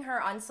giving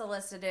her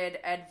unsolicited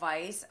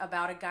advice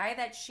about a guy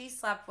that she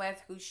slept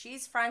with, who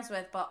she's friends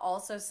with, but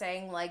also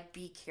saying like,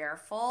 be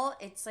careful.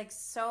 It's like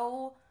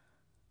so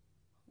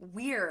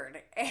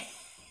weird.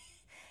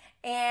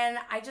 And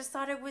I just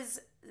thought it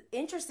was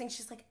interesting.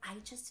 She's like, I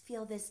just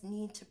feel this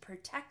need to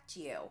protect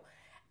you.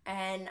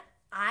 And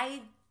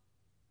I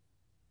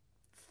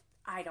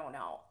I don't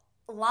know.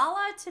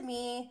 Lala, to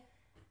me,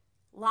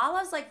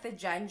 Lala's like the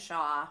Jen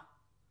Shaw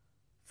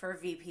for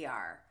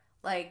VPR.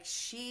 Like,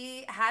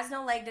 she has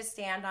no leg to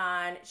stand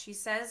on. She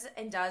says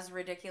and does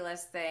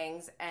ridiculous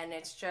things, and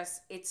it's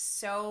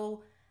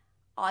so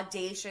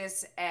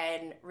audacious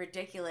and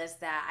ridiculous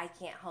that I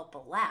can't help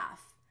but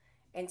laugh.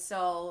 And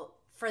so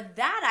for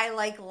that, I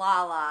like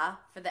Lala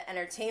for the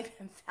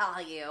entertainment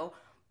value,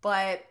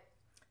 but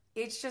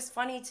it's just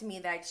funny to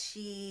me that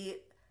she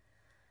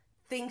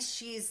thinks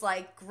she's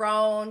like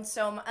grown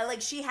so much.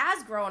 Like, she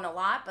has grown a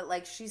lot, but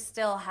like she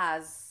still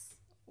has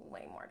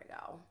way more to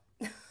go.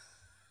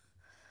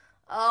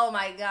 Oh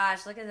my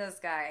gosh, look at this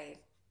guy.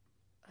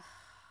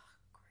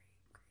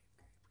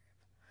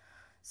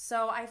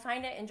 So I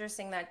find it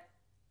interesting that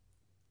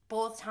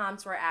both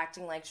Toms were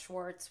acting like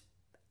Schwartz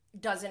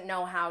doesn't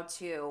know how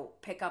to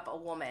pick up a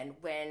woman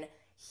when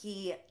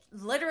he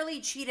literally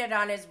cheated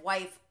on his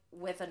wife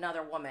with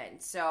another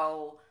woman.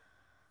 So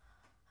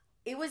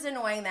it was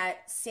annoying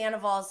that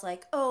Sandoval's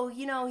like, oh,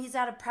 he's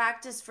out of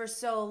practice for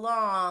so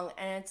long.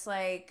 And it's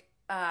like,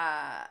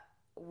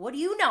 what do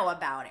you know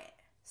about it,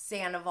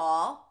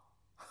 Sandoval?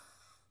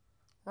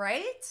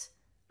 Right?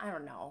 I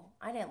don't know.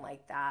 I didn't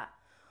like that.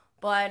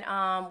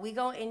 But we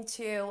go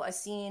into a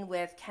scene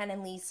with Ken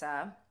and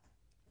Lisa,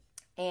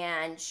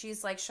 and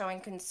she's like showing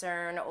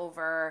concern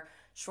over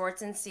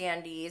Schwartz and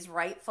Sandy's,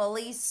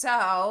 rightfully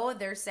so.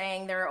 They're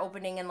saying they're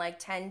opening in like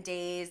 10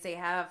 days. They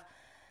have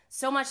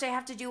so much they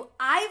have to do.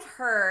 I've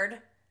heard,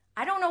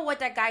 I don't know what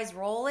that guy's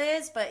role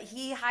is, but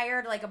he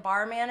hired like a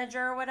bar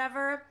manager or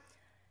whatever.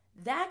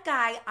 That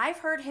guy, I've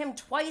heard him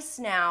twice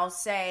now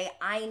say,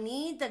 I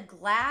need the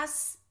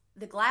glasses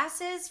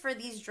for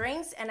these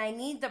drinks, and I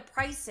need the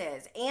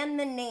prices and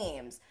the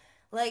names.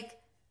 Like,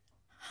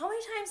 how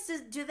many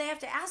times do they have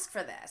to ask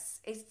for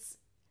this?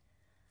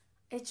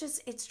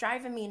 It's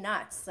driving me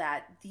nuts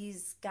that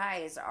these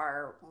guys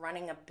are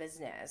running a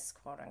business,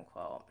 quote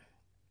unquote.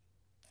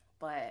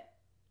 But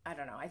I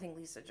don't know. I think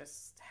Lisa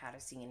just had a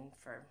scene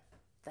for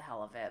the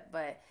hell of it.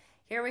 But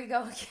here we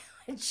go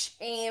again.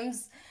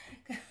 James,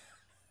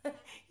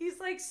 he's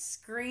like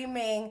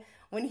screaming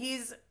when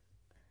he's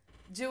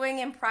doing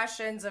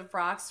impressions of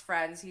Brock's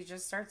friends. He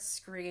just starts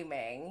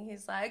screaming.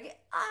 He's like,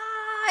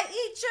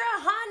 eat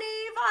your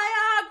honey,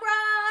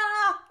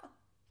 Viagra.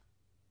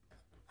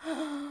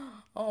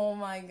 Oh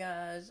my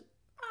gosh.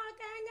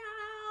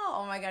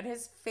 Oh my God.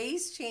 His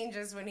face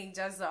changes when he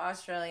does the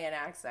Australian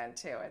accent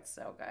too. It's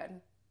so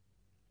good.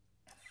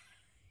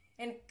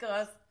 And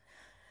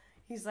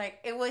he's like,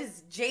 it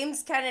was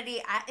James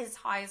Kennedy at his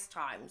highest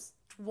times,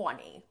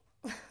 20.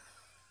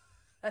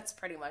 That's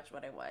pretty much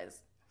what it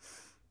was.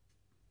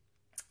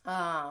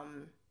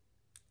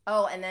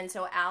 Oh, and then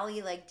so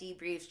Allie like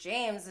debriefs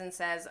James and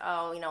says,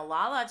 oh,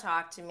 Lala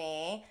talked to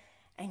me.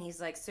 And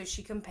he's like, so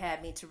she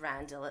compared me to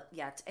Randall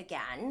yet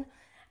again.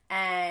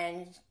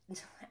 And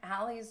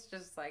Allie's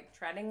just like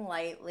treading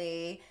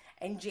lightly.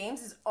 And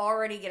James is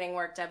already getting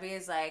worked up.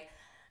 He's like,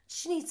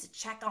 she needs to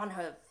check on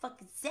her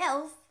fucking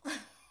self.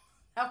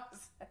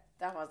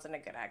 That wasn't a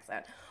good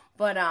accent.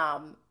 But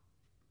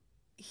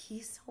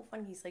he's so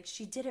funny. He's like,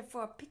 she did it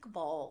for a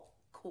pickleball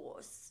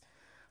course.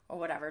 Or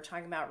whatever,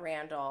 talking about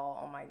Randall.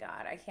 Oh my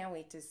God, I can't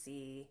wait to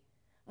see.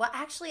 Well,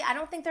 actually, I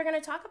don't think they're going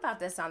to talk about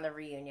this on the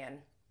reunion.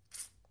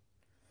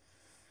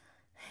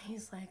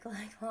 He's like,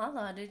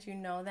 Lala, did you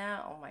know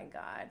that? Oh my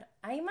God.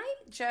 I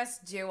might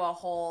just do a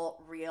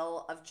whole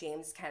reel of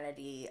James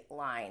Kennedy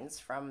lines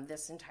from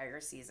this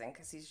entire season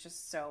because he's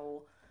just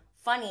so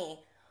funny.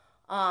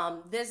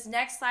 This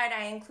next slide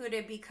I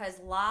included because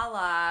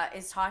Lala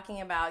is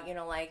talking about,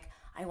 like,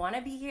 I want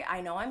to be here.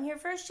 I know I'm here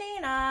for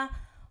Shayna,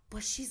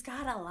 but she's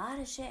got a lot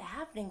of shit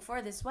happening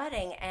for this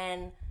wedding.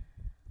 And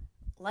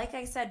like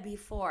I said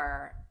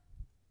before,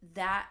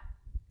 that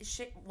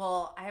shit,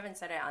 well, I haven't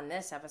said it on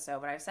this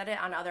episode, but I've said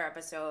it on other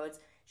episodes.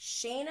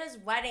 Shayna's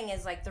wedding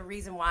is like the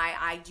reason why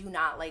I do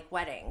not like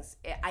weddings.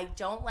 I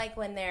don't like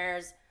when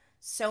there's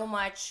so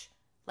much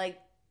like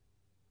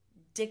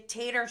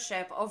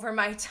dictatorship over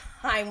my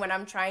time when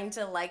I'm trying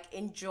to like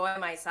enjoy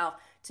myself.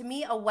 To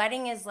me, a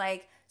wedding is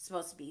like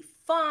supposed to be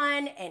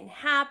fun and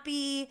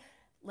happy,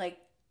 like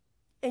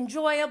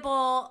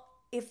enjoyable.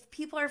 If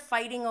people are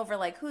fighting over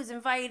like who's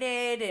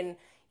invited and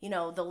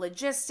the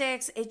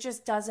logistics, it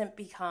just doesn't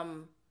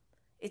become,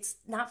 it's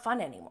not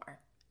fun anymore.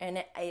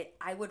 And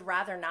I would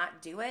rather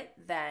not do it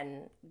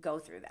than go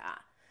through that.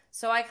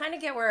 So I kind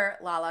of get where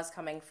Lala's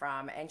coming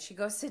from, and she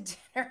goes to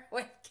dinner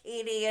with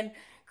Katie and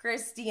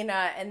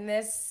Christina, and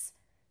this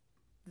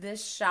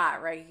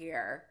shot right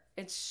here,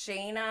 it's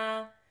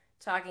Shayna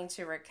talking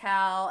to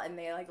Raquel, and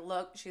they like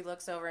she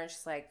looks over and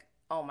she's like,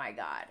 oh my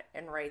God.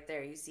 And right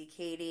there, you see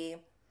Katie,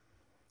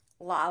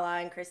 Lala,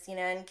 and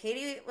Christina. And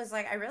Katie was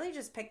like, I really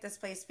just picked this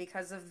place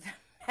because of the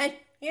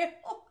menu.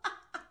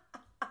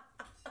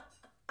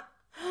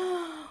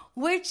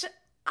 Which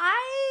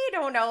I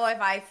don't know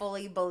if I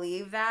fully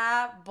believe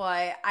that,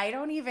 but I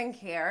don't even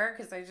care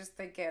because I just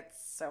think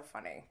it's so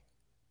funny.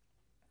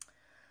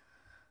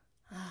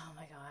 Oh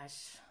my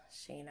gosh.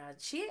 Shayna,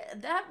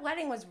 that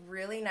wedding was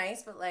really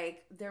nice, but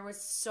like there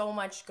was so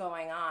much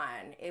going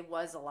on. It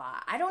was a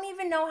lot. I don't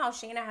even know how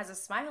Shayna has a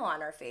smile on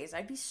her face.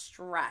 I'd be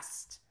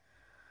stressed.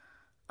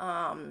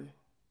 Um,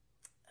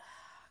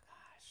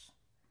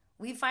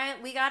 we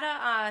got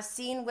a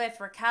scene with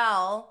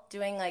Raquel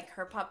doing like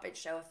her puppet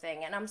show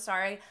thing, and I'm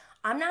sorry,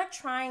 I'm not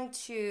trying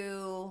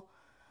to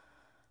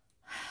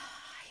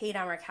hate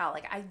on Raquel.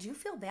 Like I do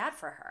feel bad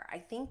for her. I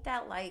think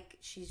that like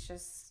she's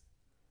just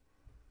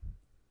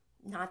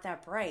not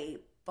that bright,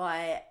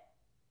 but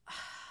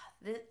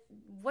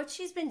what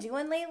she's been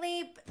doing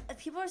lately,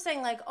 people are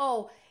saying like,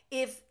 oh,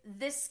 if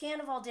this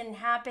scandal didn't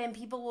happen,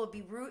 people would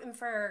be rooting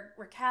for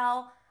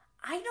Raquel.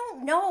 I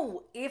don't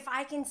know if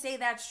I can say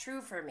that's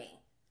true for me.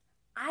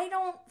 I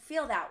don't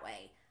feel that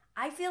way.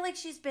 I feel like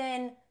she's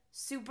been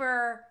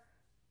super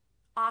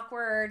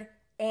awkward,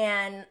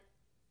 and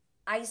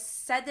I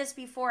said this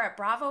before at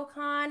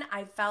BravoCon.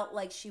 I felt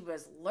like she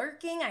was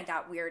lurking. I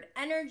got weird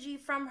energy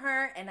from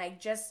her, and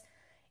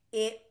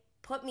it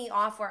put me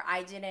off where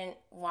I didn't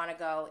want to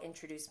go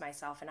introduce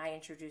myself, and I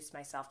introduced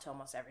myself to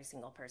almost every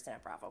single person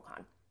at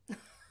BravoCon.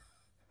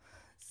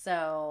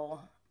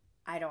 So,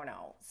 I don't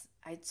know.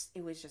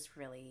 It was just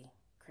really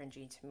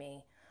cringy to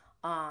me.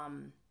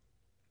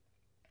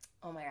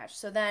 Oh my gosh.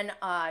 So then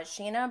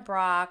Shayna,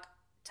 Brock,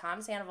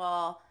 Tom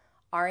Sandoval,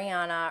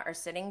 Ariana are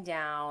sitting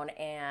down,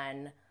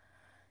 and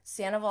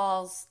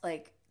Sandoval's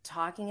like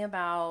talking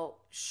about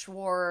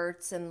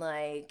Schwartz and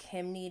like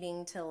him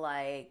needing to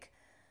like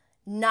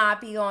not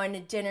be going to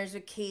dinners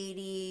with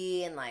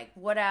Katie and like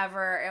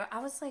whatever.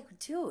 I was like,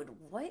 dude,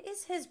 what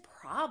is his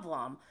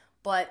problem?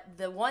 But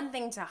the one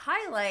thing to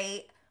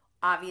highlight,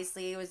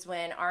 obviously, was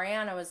when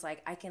Ariana was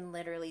like, I can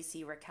literally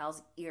see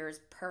Raquel's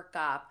ears perk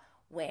up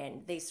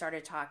when they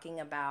started talking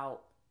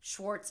about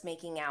Schwartz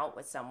making out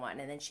with someone,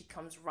 and then she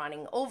comes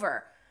running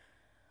over.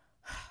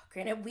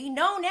 Granted, we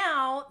know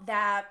now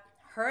that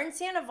her and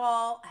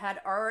Sandoval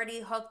had already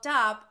hooked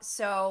up,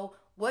 so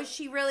was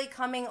she really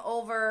coming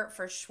over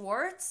for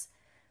Schwartz?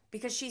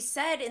 Because she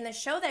said in the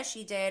show that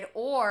she did,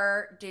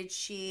 or did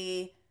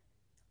she,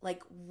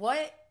 like,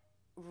 what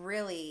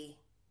really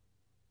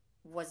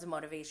was the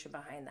motivation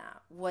behind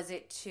that? Was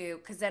it to,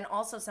 because then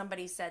also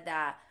somebody said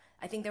that,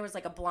 I think there was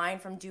like a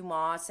blind from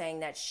Dumas saying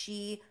that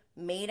she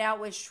made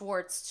out with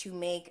Schwartz to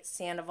make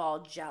Sandoval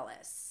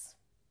jealous.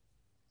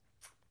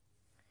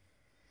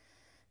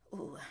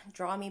 Ooh,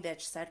 draw me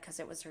bitch said because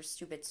it was her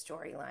stupid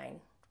storyline.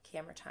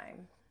 Camera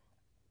time.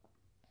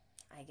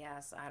 I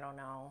guess. I don't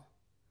know.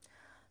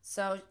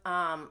 So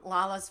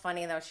Lala's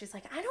funny though. She's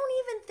like, I don't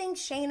even think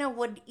Shayna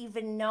would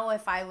even know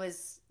if I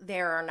was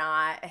there or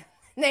not. And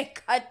they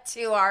cut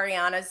to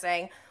Ariana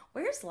saying,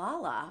 where's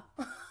Lala?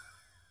 I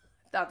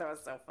thought that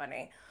was so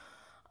funny.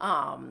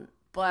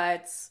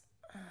 But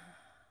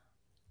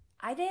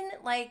I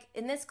didn't like,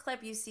 in this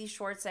clip, you see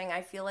Schwartz saying,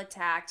 I feel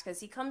attacked,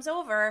 because he comes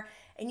over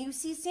and you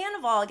see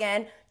Sandoval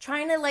again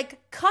trying to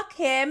like cuck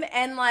him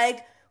and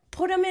like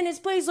put him in his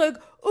place. Like,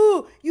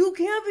 oh, you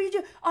can't be,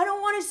 I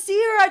don't want to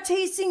see her at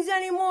tastings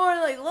anymore.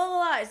 Like, la la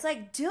la. It's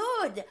like,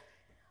 dude,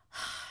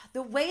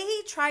 the way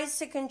he tries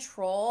to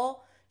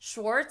control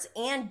Schwartz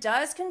and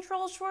does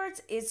control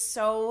Schwartz is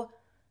so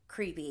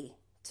creepy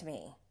to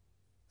me.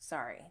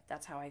 Sorry,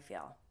 that's how I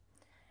feel.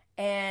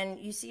 And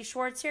you see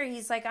Schwartz here,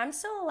 he's like, I'm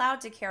still allowed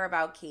to care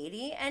about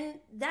Katie. And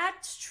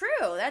that's true.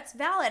 That's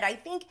valid. I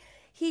think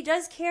he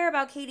does care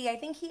about Katie. I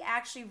think he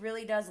actually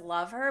really does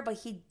love her, but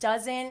he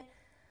doesn't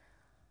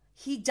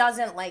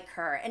like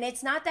her. And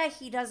it's not that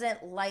he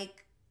doesn't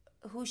like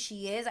who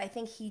she is. I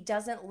think he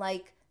doesn't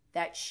like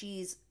that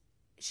she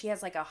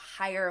has like a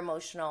higher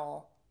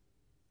emotional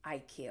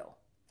IQ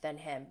than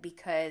him,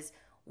 because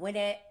when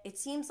it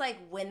seems like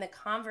when the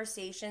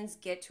conversations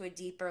get to a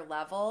deeper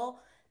level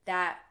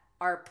that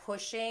are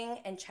pushing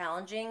and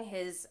challenging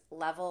his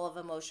level of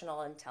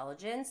emotional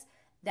intelligence,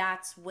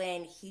 that's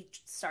when he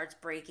starts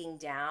breaking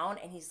down,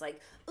 and he's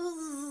like,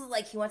 ugh,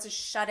 like he wants to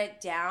shut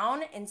it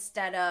down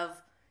instead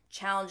of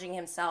challenging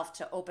himself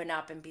to open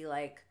up and be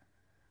like,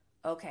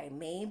 okay,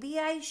 maybe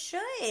I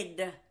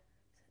should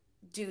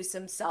do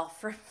some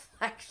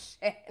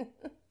self-reflection.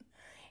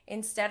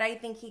 Instead, I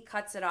think he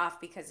cuts it off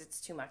because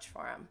it's too much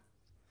for him.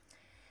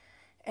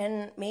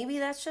 And maybe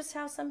that's just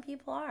how some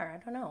people are.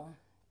 I don't know.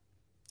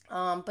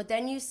 But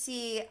then you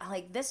see,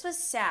 like, this was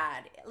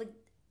sad. Like,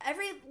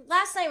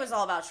 last night was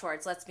all about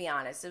Schwartz, let's be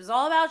honest. It was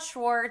all about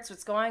Schwartz,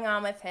 what's going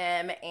on with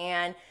him.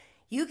 And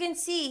you can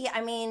see,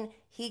 I mean,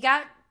 he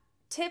got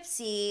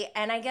tipsy.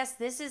 And I guess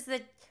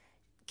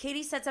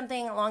Katie said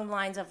something along the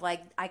lines of,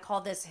 like, I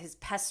call this his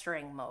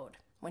pestering mode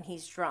when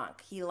he's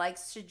drunk. He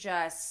likes to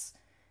just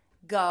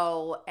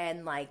go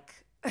and, like,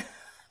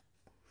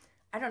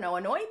 I don't know,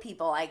 annoy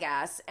people, I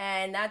guess.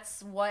 And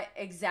that's what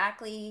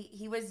exactly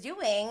he was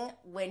doing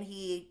when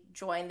he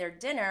joined their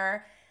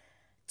dinner,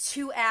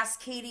 to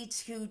ask Katie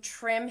to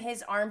trim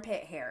his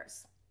armpit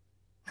hairs.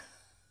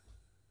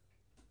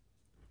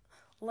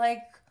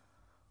 Like,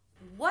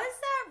 was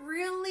that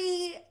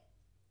really,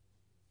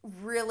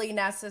 really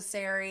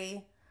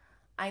necessary?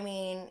 I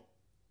mean,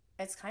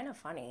 it's kind of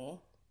funny,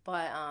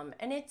 but,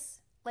 and it's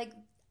like,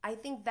 I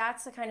think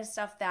that's the kind of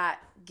stuff that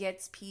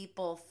gets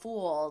people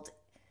fooled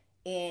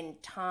in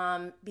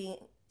Tom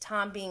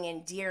being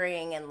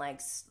endearing and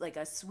like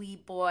a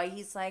sweet boy.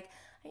 He's like,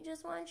 I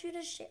just want you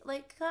to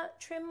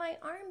trim my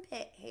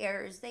armpit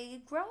hairs.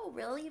 They grow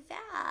really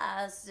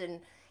fast. And,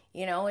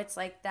 it's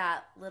like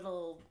that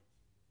little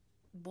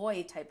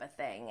boy type of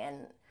thing.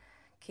 And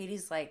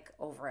Katie's like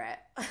over it,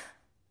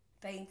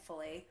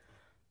 thankfully.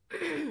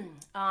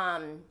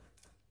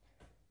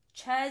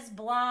 Ches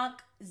Blanc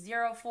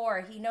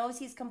 04. He knows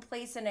he's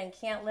complacent and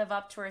can't live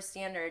up to her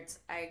standards.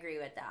 I agree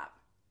with that.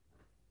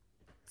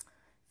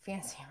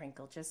 Fancy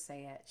Wrinkle, just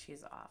say it.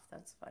 She's off.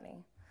 That's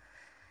funny.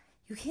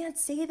 You can't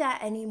say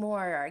that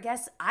anymore. I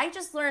guess I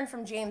just learned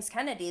from James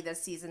Kennedy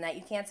this season that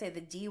you can't say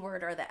the D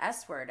word or the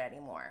S word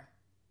anymore.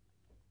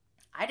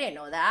 I didn't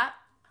know that.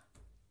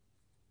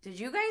 Did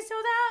you guys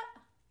know that?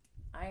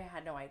 I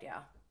had no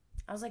idea.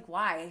 I was like,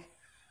 why?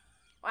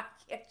 Why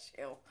can't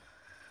you?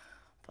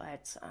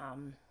 But,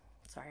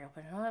 sorry, I hope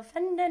I don't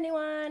offend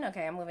anyone.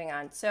 Okay, I'm moving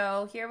on.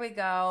 So here we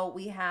go.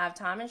 We have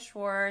Tom and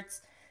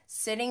Schwartz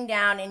sitting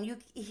down, and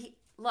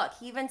look,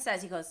 he even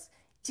says, he goes,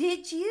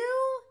 did you?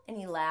 And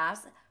he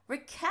laughs.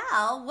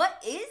 Raquel,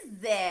 what is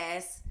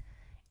this?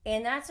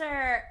 And that's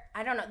I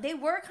don't know. They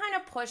were kind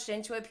of pushed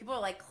into it. People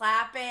are like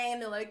clapping,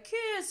 and they're like,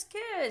 kiss,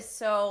 kiss.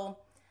 So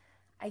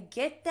I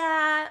get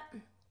that.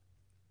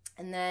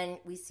 And then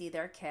we see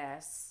their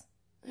kiss.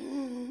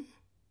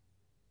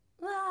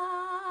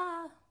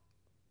 Ah.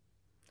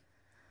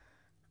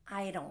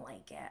 I don't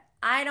like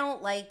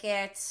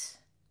it.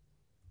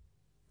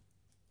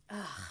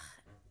 Ugh.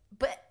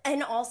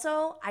 And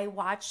also, I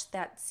watched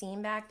that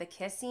scene back, the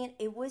kiss scene.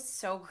 It was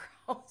so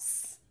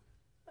gross.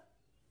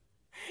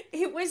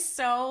 It was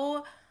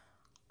so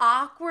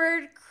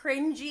awkward,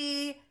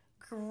 cringy,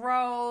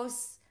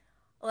 gross.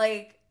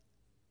 Like,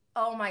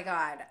 oh my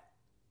God.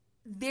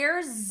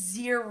 There's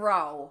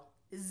zero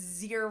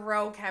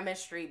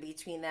chemistry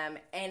between them,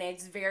 and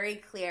it's very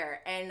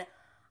clear. And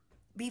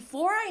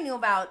before I knew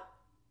about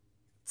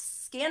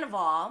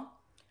Scandival,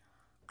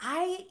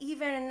 I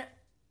even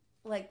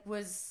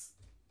was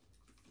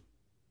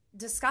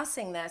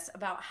discussing this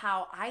about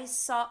how I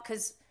saw,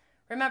 because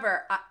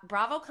remember,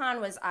 BravoCon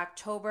was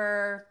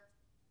October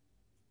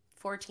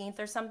 14th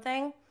or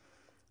something.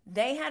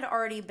 They had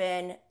already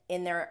been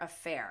in their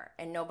affair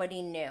and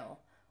nobody knew.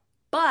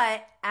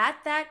 But at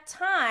that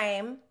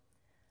time,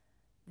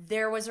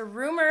 there was a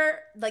rumor,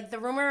 the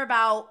rumor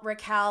about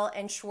Raquel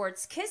and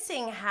Schwartz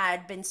kissing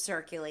had been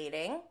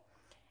circulating.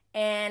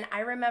 And I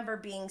remember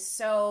being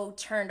so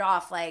turned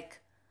off,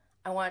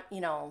 I want,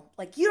 you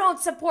don't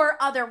support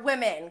other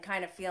women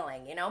kind of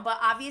feeling, But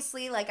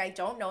obviously, I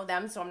don't know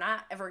them, so I'm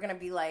not ever going to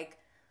be like,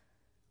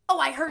 oh,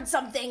 I heard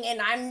something and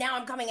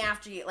I'm coming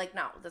after you.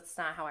 No, that's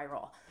not how I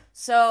roll.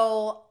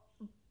 So,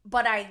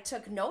 but I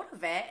took note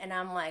of it, and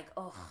I'm like,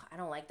 oh, I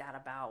don't like that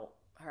about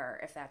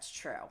her, if that's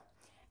true.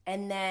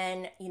 And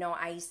then,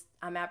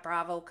 I'm at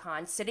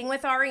BravoCon sitting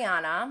with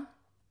Ariana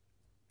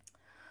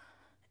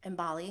and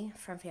Bali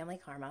from Family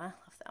Karma.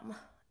 Love them.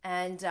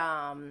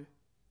 And,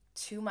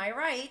 to my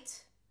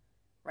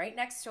right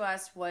next to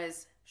us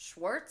was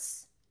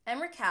Schwartz and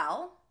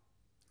Raquel.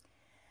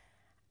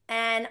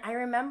 And I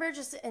remember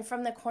just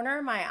from the corner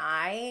of my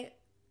eye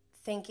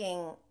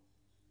thinking,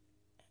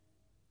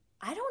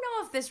 I don't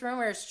know if this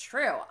rumor is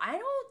true. I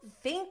don't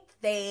think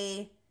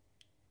they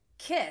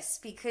kiss,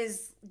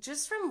 because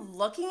just from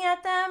looking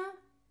at them,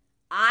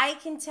 I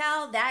can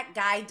tell that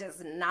guy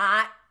does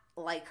not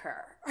like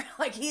her.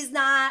 He's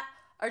not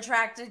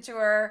attracted to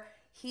her.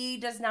 He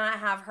does not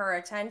have her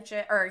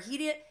attention, or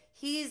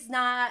he's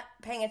not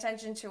paying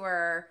attention to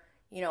her,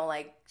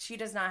 she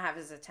does not have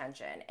his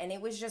attention. And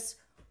it was just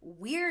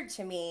weird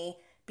to me,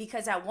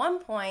 because at one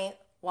point,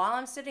 while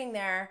I'm sitting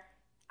there,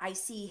 I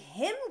see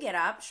him get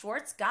up.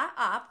 Schwartz got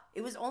up.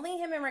 It was only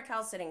him and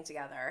Raquel sitting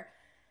together.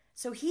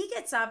 So he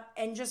gets up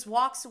and just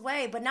walks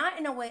away, but not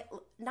in a way,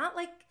 not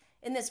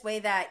in this way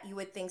that you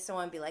would think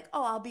someone would be like,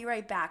 oh, I'll be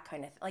right back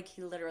kind of.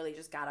 He literally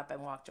just got up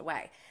and walked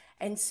away.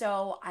 And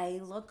so I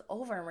look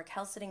over, and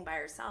Raquel's sitting by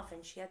herself,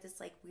 and she had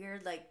this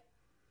weird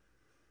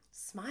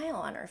smile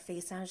on her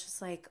face. And I was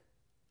just like,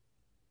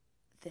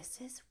 this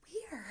is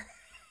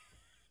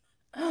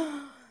weird.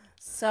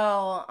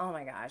 So, oh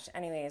my gosh.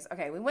 Anyways,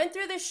 okay, we went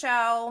through the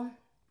show.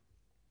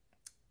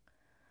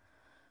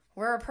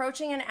 We're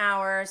approaching an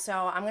hour, so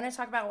I'm going to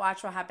talk about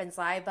Watch What Happens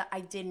Live, but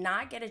I did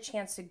not get a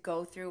chance to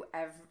go through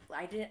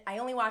I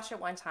only watched it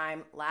one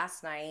time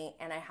last night,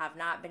 and I have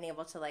not been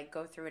able to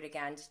go through it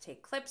again to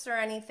take clips or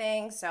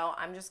anything, so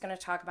I'm just going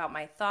to talk about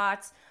my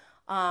thoughts.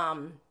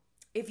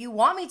 If you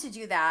want me to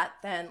do that,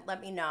 then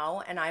let me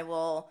know, and I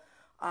will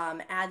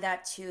add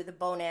that to the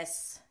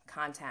bonus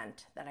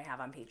content that I have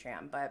on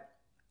Patreon. But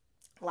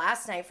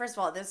last night, first of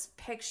all, this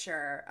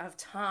picture of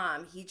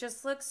Tom, he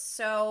just looks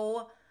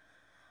so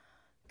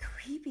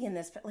creepy in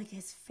this, but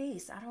his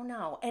face, I don't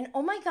know. And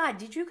oh my God,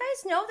 did you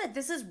guys know that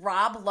this is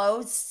Rob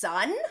Lowe's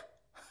son?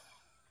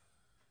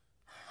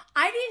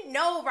 I didn't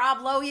know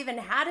Rob Lowe even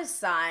had a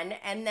son.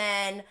 And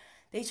then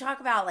they talk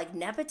about like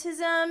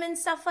nepotism and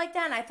stuff like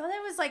that. And I thought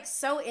that was like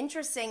so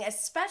interesting,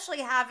 especially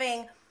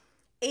having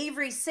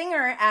Avery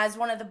Singer as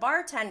one of the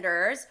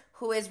bartenders,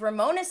 who is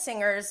Ramona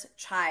Singer's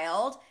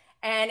child.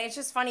 And it's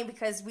just funny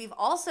because we've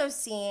also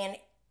seen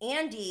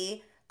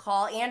Andy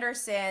call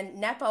Anderson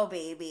Nepo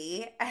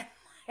baby. And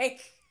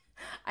like,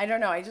 I don't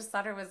know. I just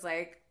thought it was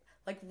like,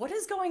 what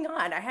is going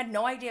on? I had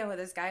no idea who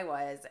this guy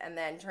was. And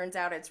then turns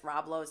out it's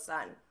Rob Lowe's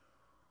son.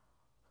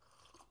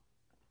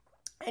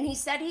 And he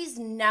said he's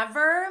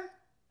never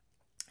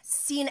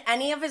seen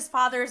any of his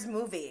father's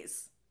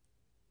movies.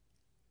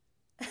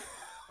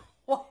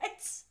 What?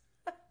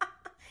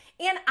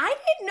 And I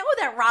didn't know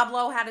that Rob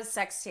Lowe had a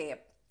sex tape.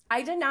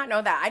 I did not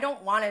know that. I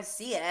don't want to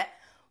see it.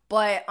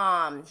 But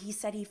he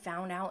said he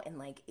found out in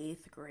like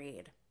 8th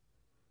grade.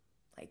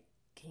 Like,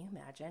 can you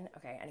imagine?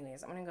 Okay,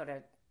 anyways, I'm going to go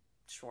to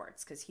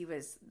Schwartz because he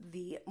was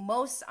the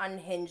most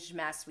unhinged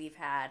mess we've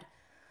had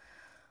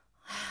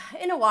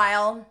in a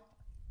while.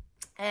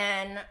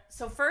 And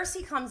so first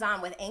he comes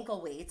on with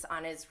ankle weights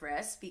on his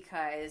wrist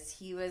because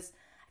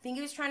I think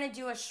he was trying to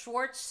do a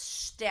Schwartz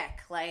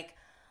shtick, like,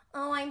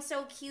 oh, I'm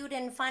so cute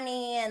and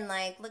funny, and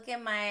like, look at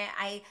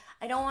I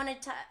don't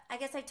want to, I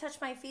guess I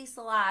touch my face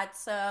a lot,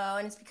 so,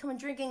 and it's become a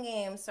drinking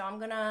game, so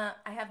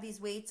I have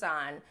these weights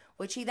on,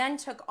 which he then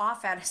took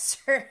off at a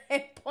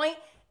certain point,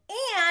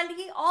 and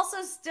he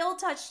also still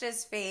touched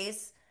his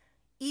face,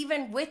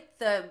 even with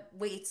the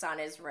weights on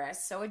his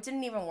wrist, so it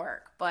didn't even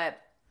work, but,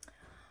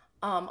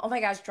 oh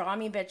my gosh, Draw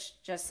Me Bitch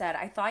just said,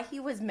 I thought he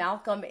was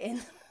Malcolm in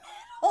the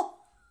Middle.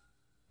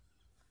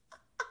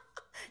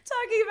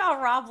 Talking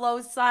about Rob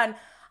Lowe's son.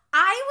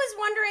 I was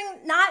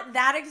wondering, not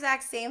that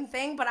exact same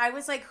thing, but I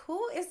was like,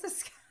 who is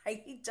this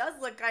guy? He does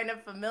look kind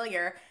of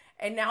familiar.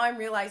 And now I'm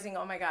realizing,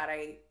 oh my God,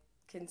 I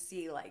can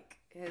see like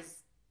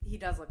he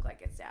does look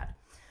like his dad.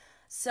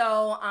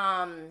 So,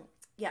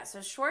 yeah, so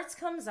Schwartz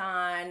comes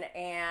on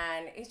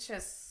and it's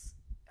just,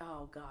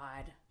 oh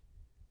God.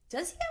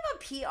 Does he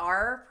have a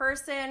PR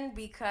person?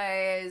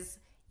 Because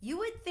you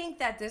would think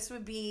that this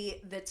would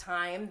be the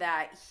time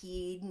that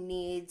he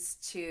needs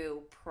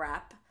to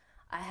prep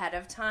ahead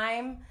of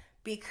time,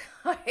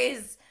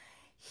 because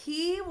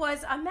he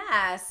was a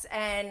mess.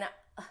 And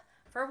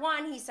for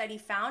one, he said he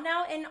found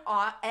out in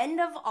end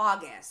of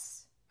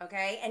August,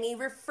 okay? And he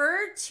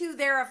referred to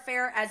their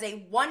affair as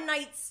a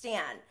one-night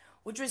stand,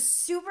 which was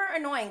super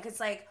annoying because,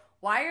 like,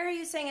 why are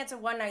you saying it's a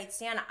one-night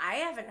stand? I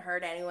haven't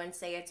heard anyone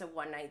say it's a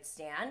one-night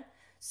stand.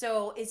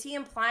 So is he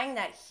implying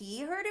that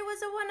he heard it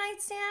was a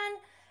one-night stand?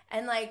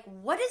 And, like,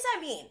 what does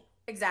that mean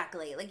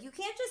exactly? Like, you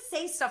can't just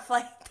say stuff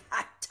like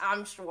that,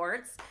 Tom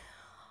Schwartz.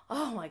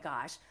 Oh, my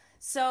gosh.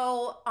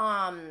 So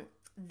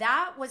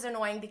that was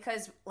annoying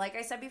because, like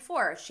I said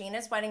before,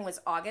 Shayna's wedding was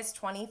August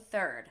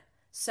 23rd.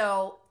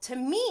 So to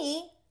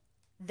me,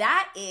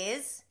 that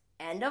is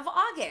end of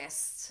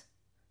August.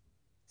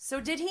 So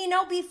did he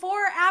know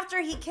before or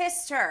after he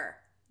kissed her?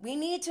 We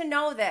need to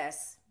know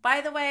this.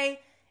 By the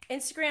way,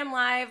 Instagram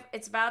Live,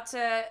 it's about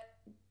to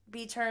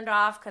be turned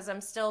off because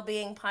I'm still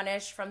being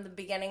punished from the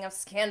beginning of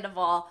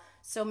Scandival.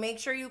 So make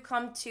sure you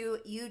come to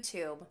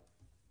YouTube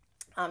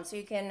so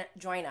you can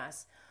join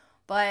us.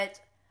 But,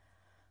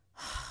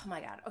 oh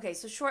my God. Okay,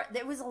 so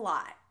there was a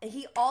lot.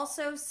 He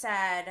also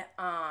said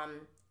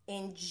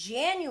in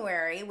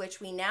January,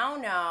 which we now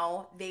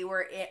know, they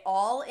were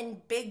all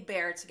in Big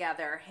Bear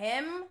together.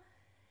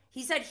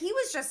 He said he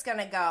was just going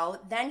to go.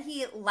 Then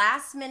he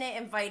last minute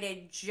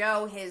invited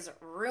Joe, his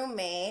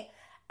roommate.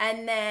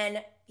 And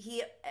then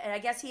I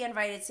guess he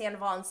invited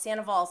Sandoval, and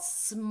Sandoval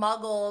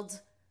smuggled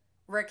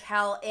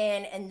Raquel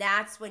in. And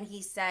that's when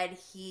he said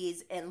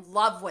he's in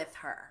love with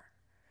her.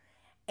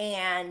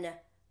 And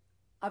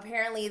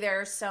apparently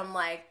there's some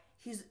like,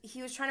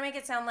 he was trying to make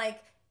it sound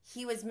like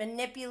he was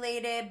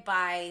manipulated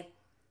by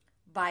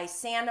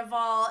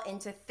Sandoval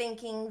into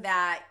thinking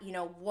that, you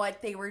know,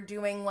 what they were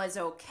doing was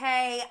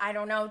okay. I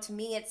don't know. To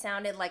me, it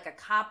sounded like a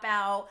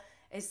cop-out.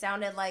 It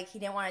sounded like he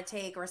didn't want to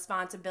take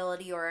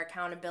responsibility or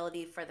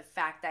accountability for the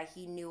fact that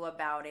he knew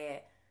about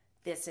it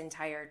this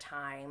entire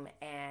time.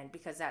 And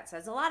because that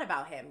says a lot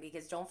about him.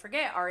 Because don't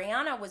forget,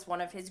 Ariana was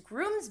one of his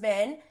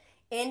groomsmen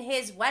in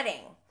his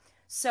wedding.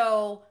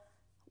 So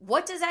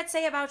what does that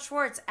say about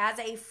Schwartz as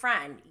a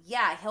friend?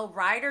 Yeah, he'll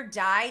ride or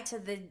die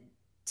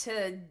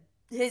to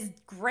his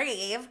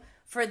grave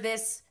for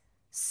this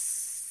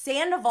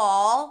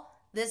Sandoval,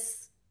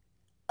 this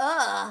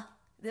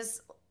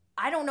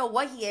I don't know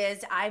what he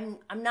is. I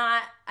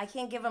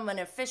can't give him an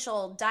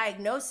official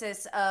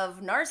diagnosis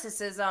of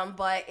narcissism,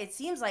 but it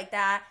seems like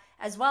that,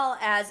 as well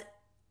as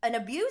an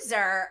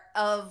abuser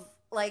of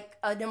like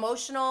an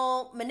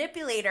emotional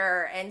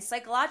manipulator and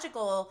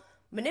psychological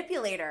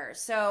manipulator.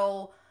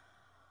 So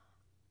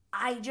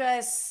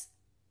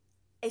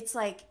it's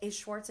like, is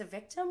Schwartz a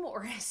victim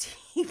or is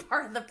he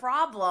part of the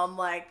problem?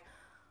 Like,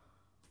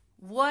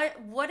 what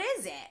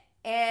is it?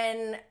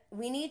 And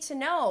we need to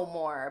know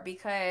more,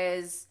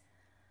 because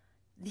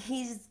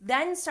he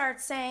then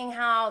starts saying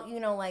how,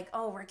 you know, like,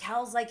 oh,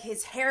 Raquel's like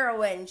his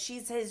heroin,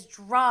 she's his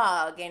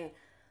drug. And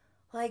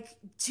like,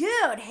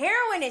 dude,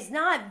 heroin is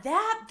not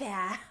that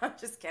bad. I'm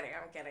just kidding.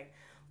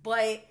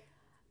 But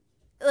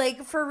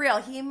like for real,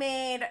 he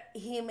made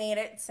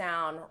it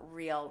sound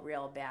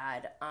real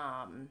bad.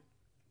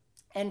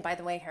 And by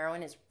the way,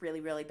 heroin is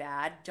really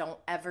bad. Don't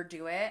ever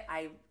do it.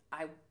 I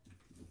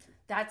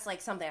that's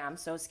like something I'm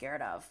so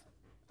scared of,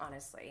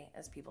 honestly,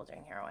 as people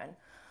doing heroin.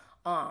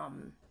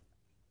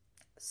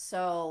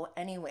 So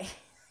anyway,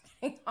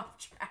 getting off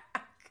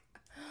track.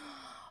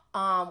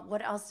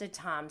 What else did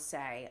Tom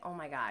say? Oh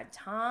my God,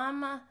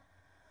 Tom. What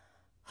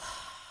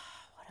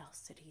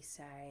else did he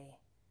say?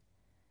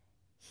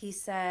 He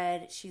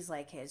said she's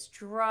like his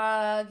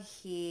drug.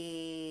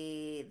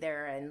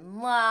 They're in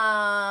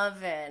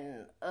love,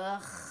 and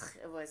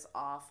it was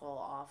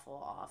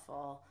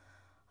awful.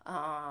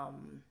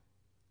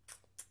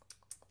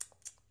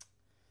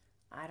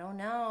 I don't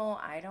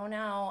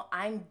know.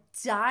 I'm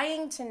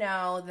dying to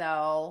know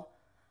though.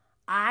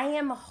 I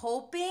am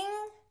hoping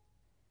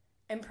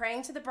and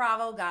praying to the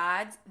Bravo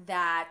gods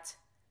that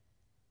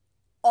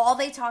all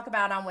they talk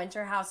about on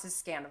Winter House is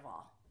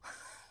Scandival.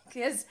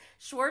 Because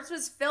Schwartz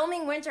was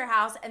filming Winter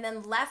House and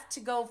then left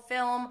to go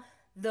film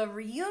the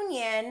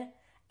reunion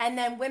and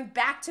then went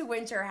back to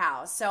Winter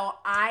House. So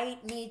I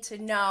need to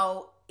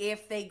know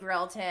if they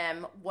grilled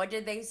him. What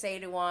did they say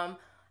to him?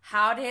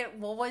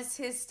 What was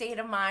his state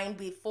of mind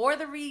before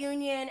the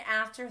reunion,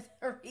 after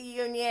the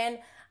reunion?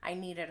 I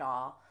need it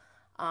all.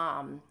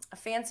 A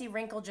fancy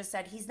wrinkle just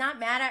said, he's not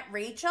mad at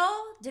Rachel.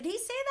 Did he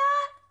say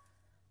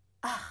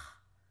that?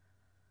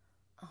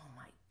 Oh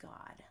my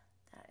God.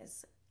 That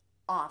is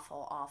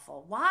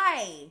awful.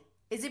 Why?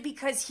 Is it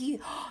because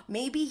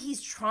maybe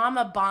he's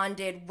trauma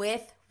bonded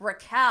with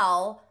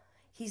Raquel?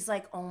 He's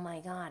like, oh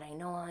my God, I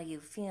know how you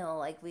feel.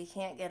 Like, we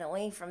can't get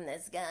away from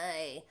this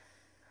guy.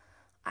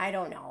 I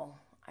don't know.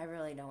 I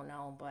really don't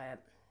know,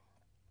 but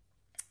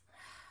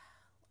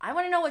I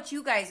want to know what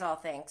you guys all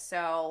think.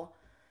 So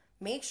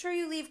make sure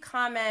you leave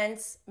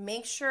comments.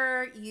 Make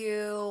sure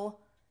you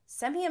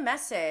send me a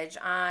message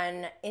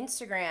on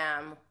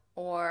Instagram,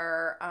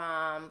 or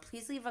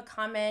please leave a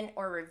comment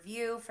or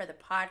review for the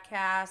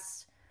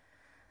podcast.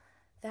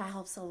 That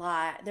helps a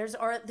lot. There's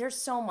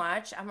so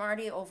much. I'm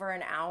already over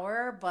an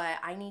hour, but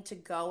I need to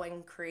go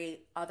and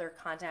create other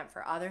content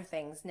for other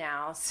things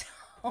now. So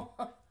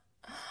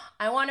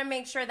I want to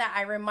make sure that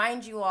I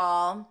remind you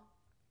all,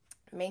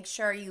 make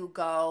sure you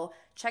go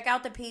check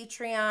out the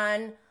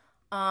Patreon.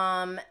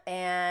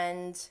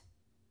 And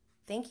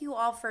thank you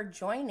all for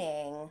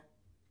joining.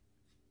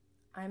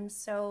 I'm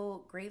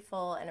so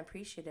grateful and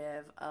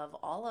appreciative of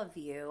all of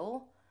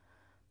you.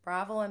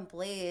 Bravo and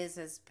Blaze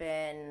has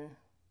been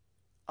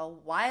a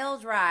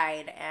wild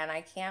ride, and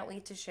I can't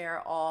wait to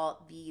share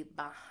all the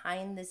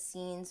behind the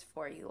scenes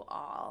for you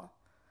all.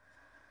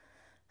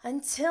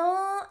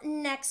 Until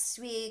next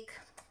week,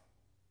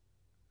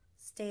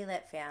 stay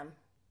lit, fam.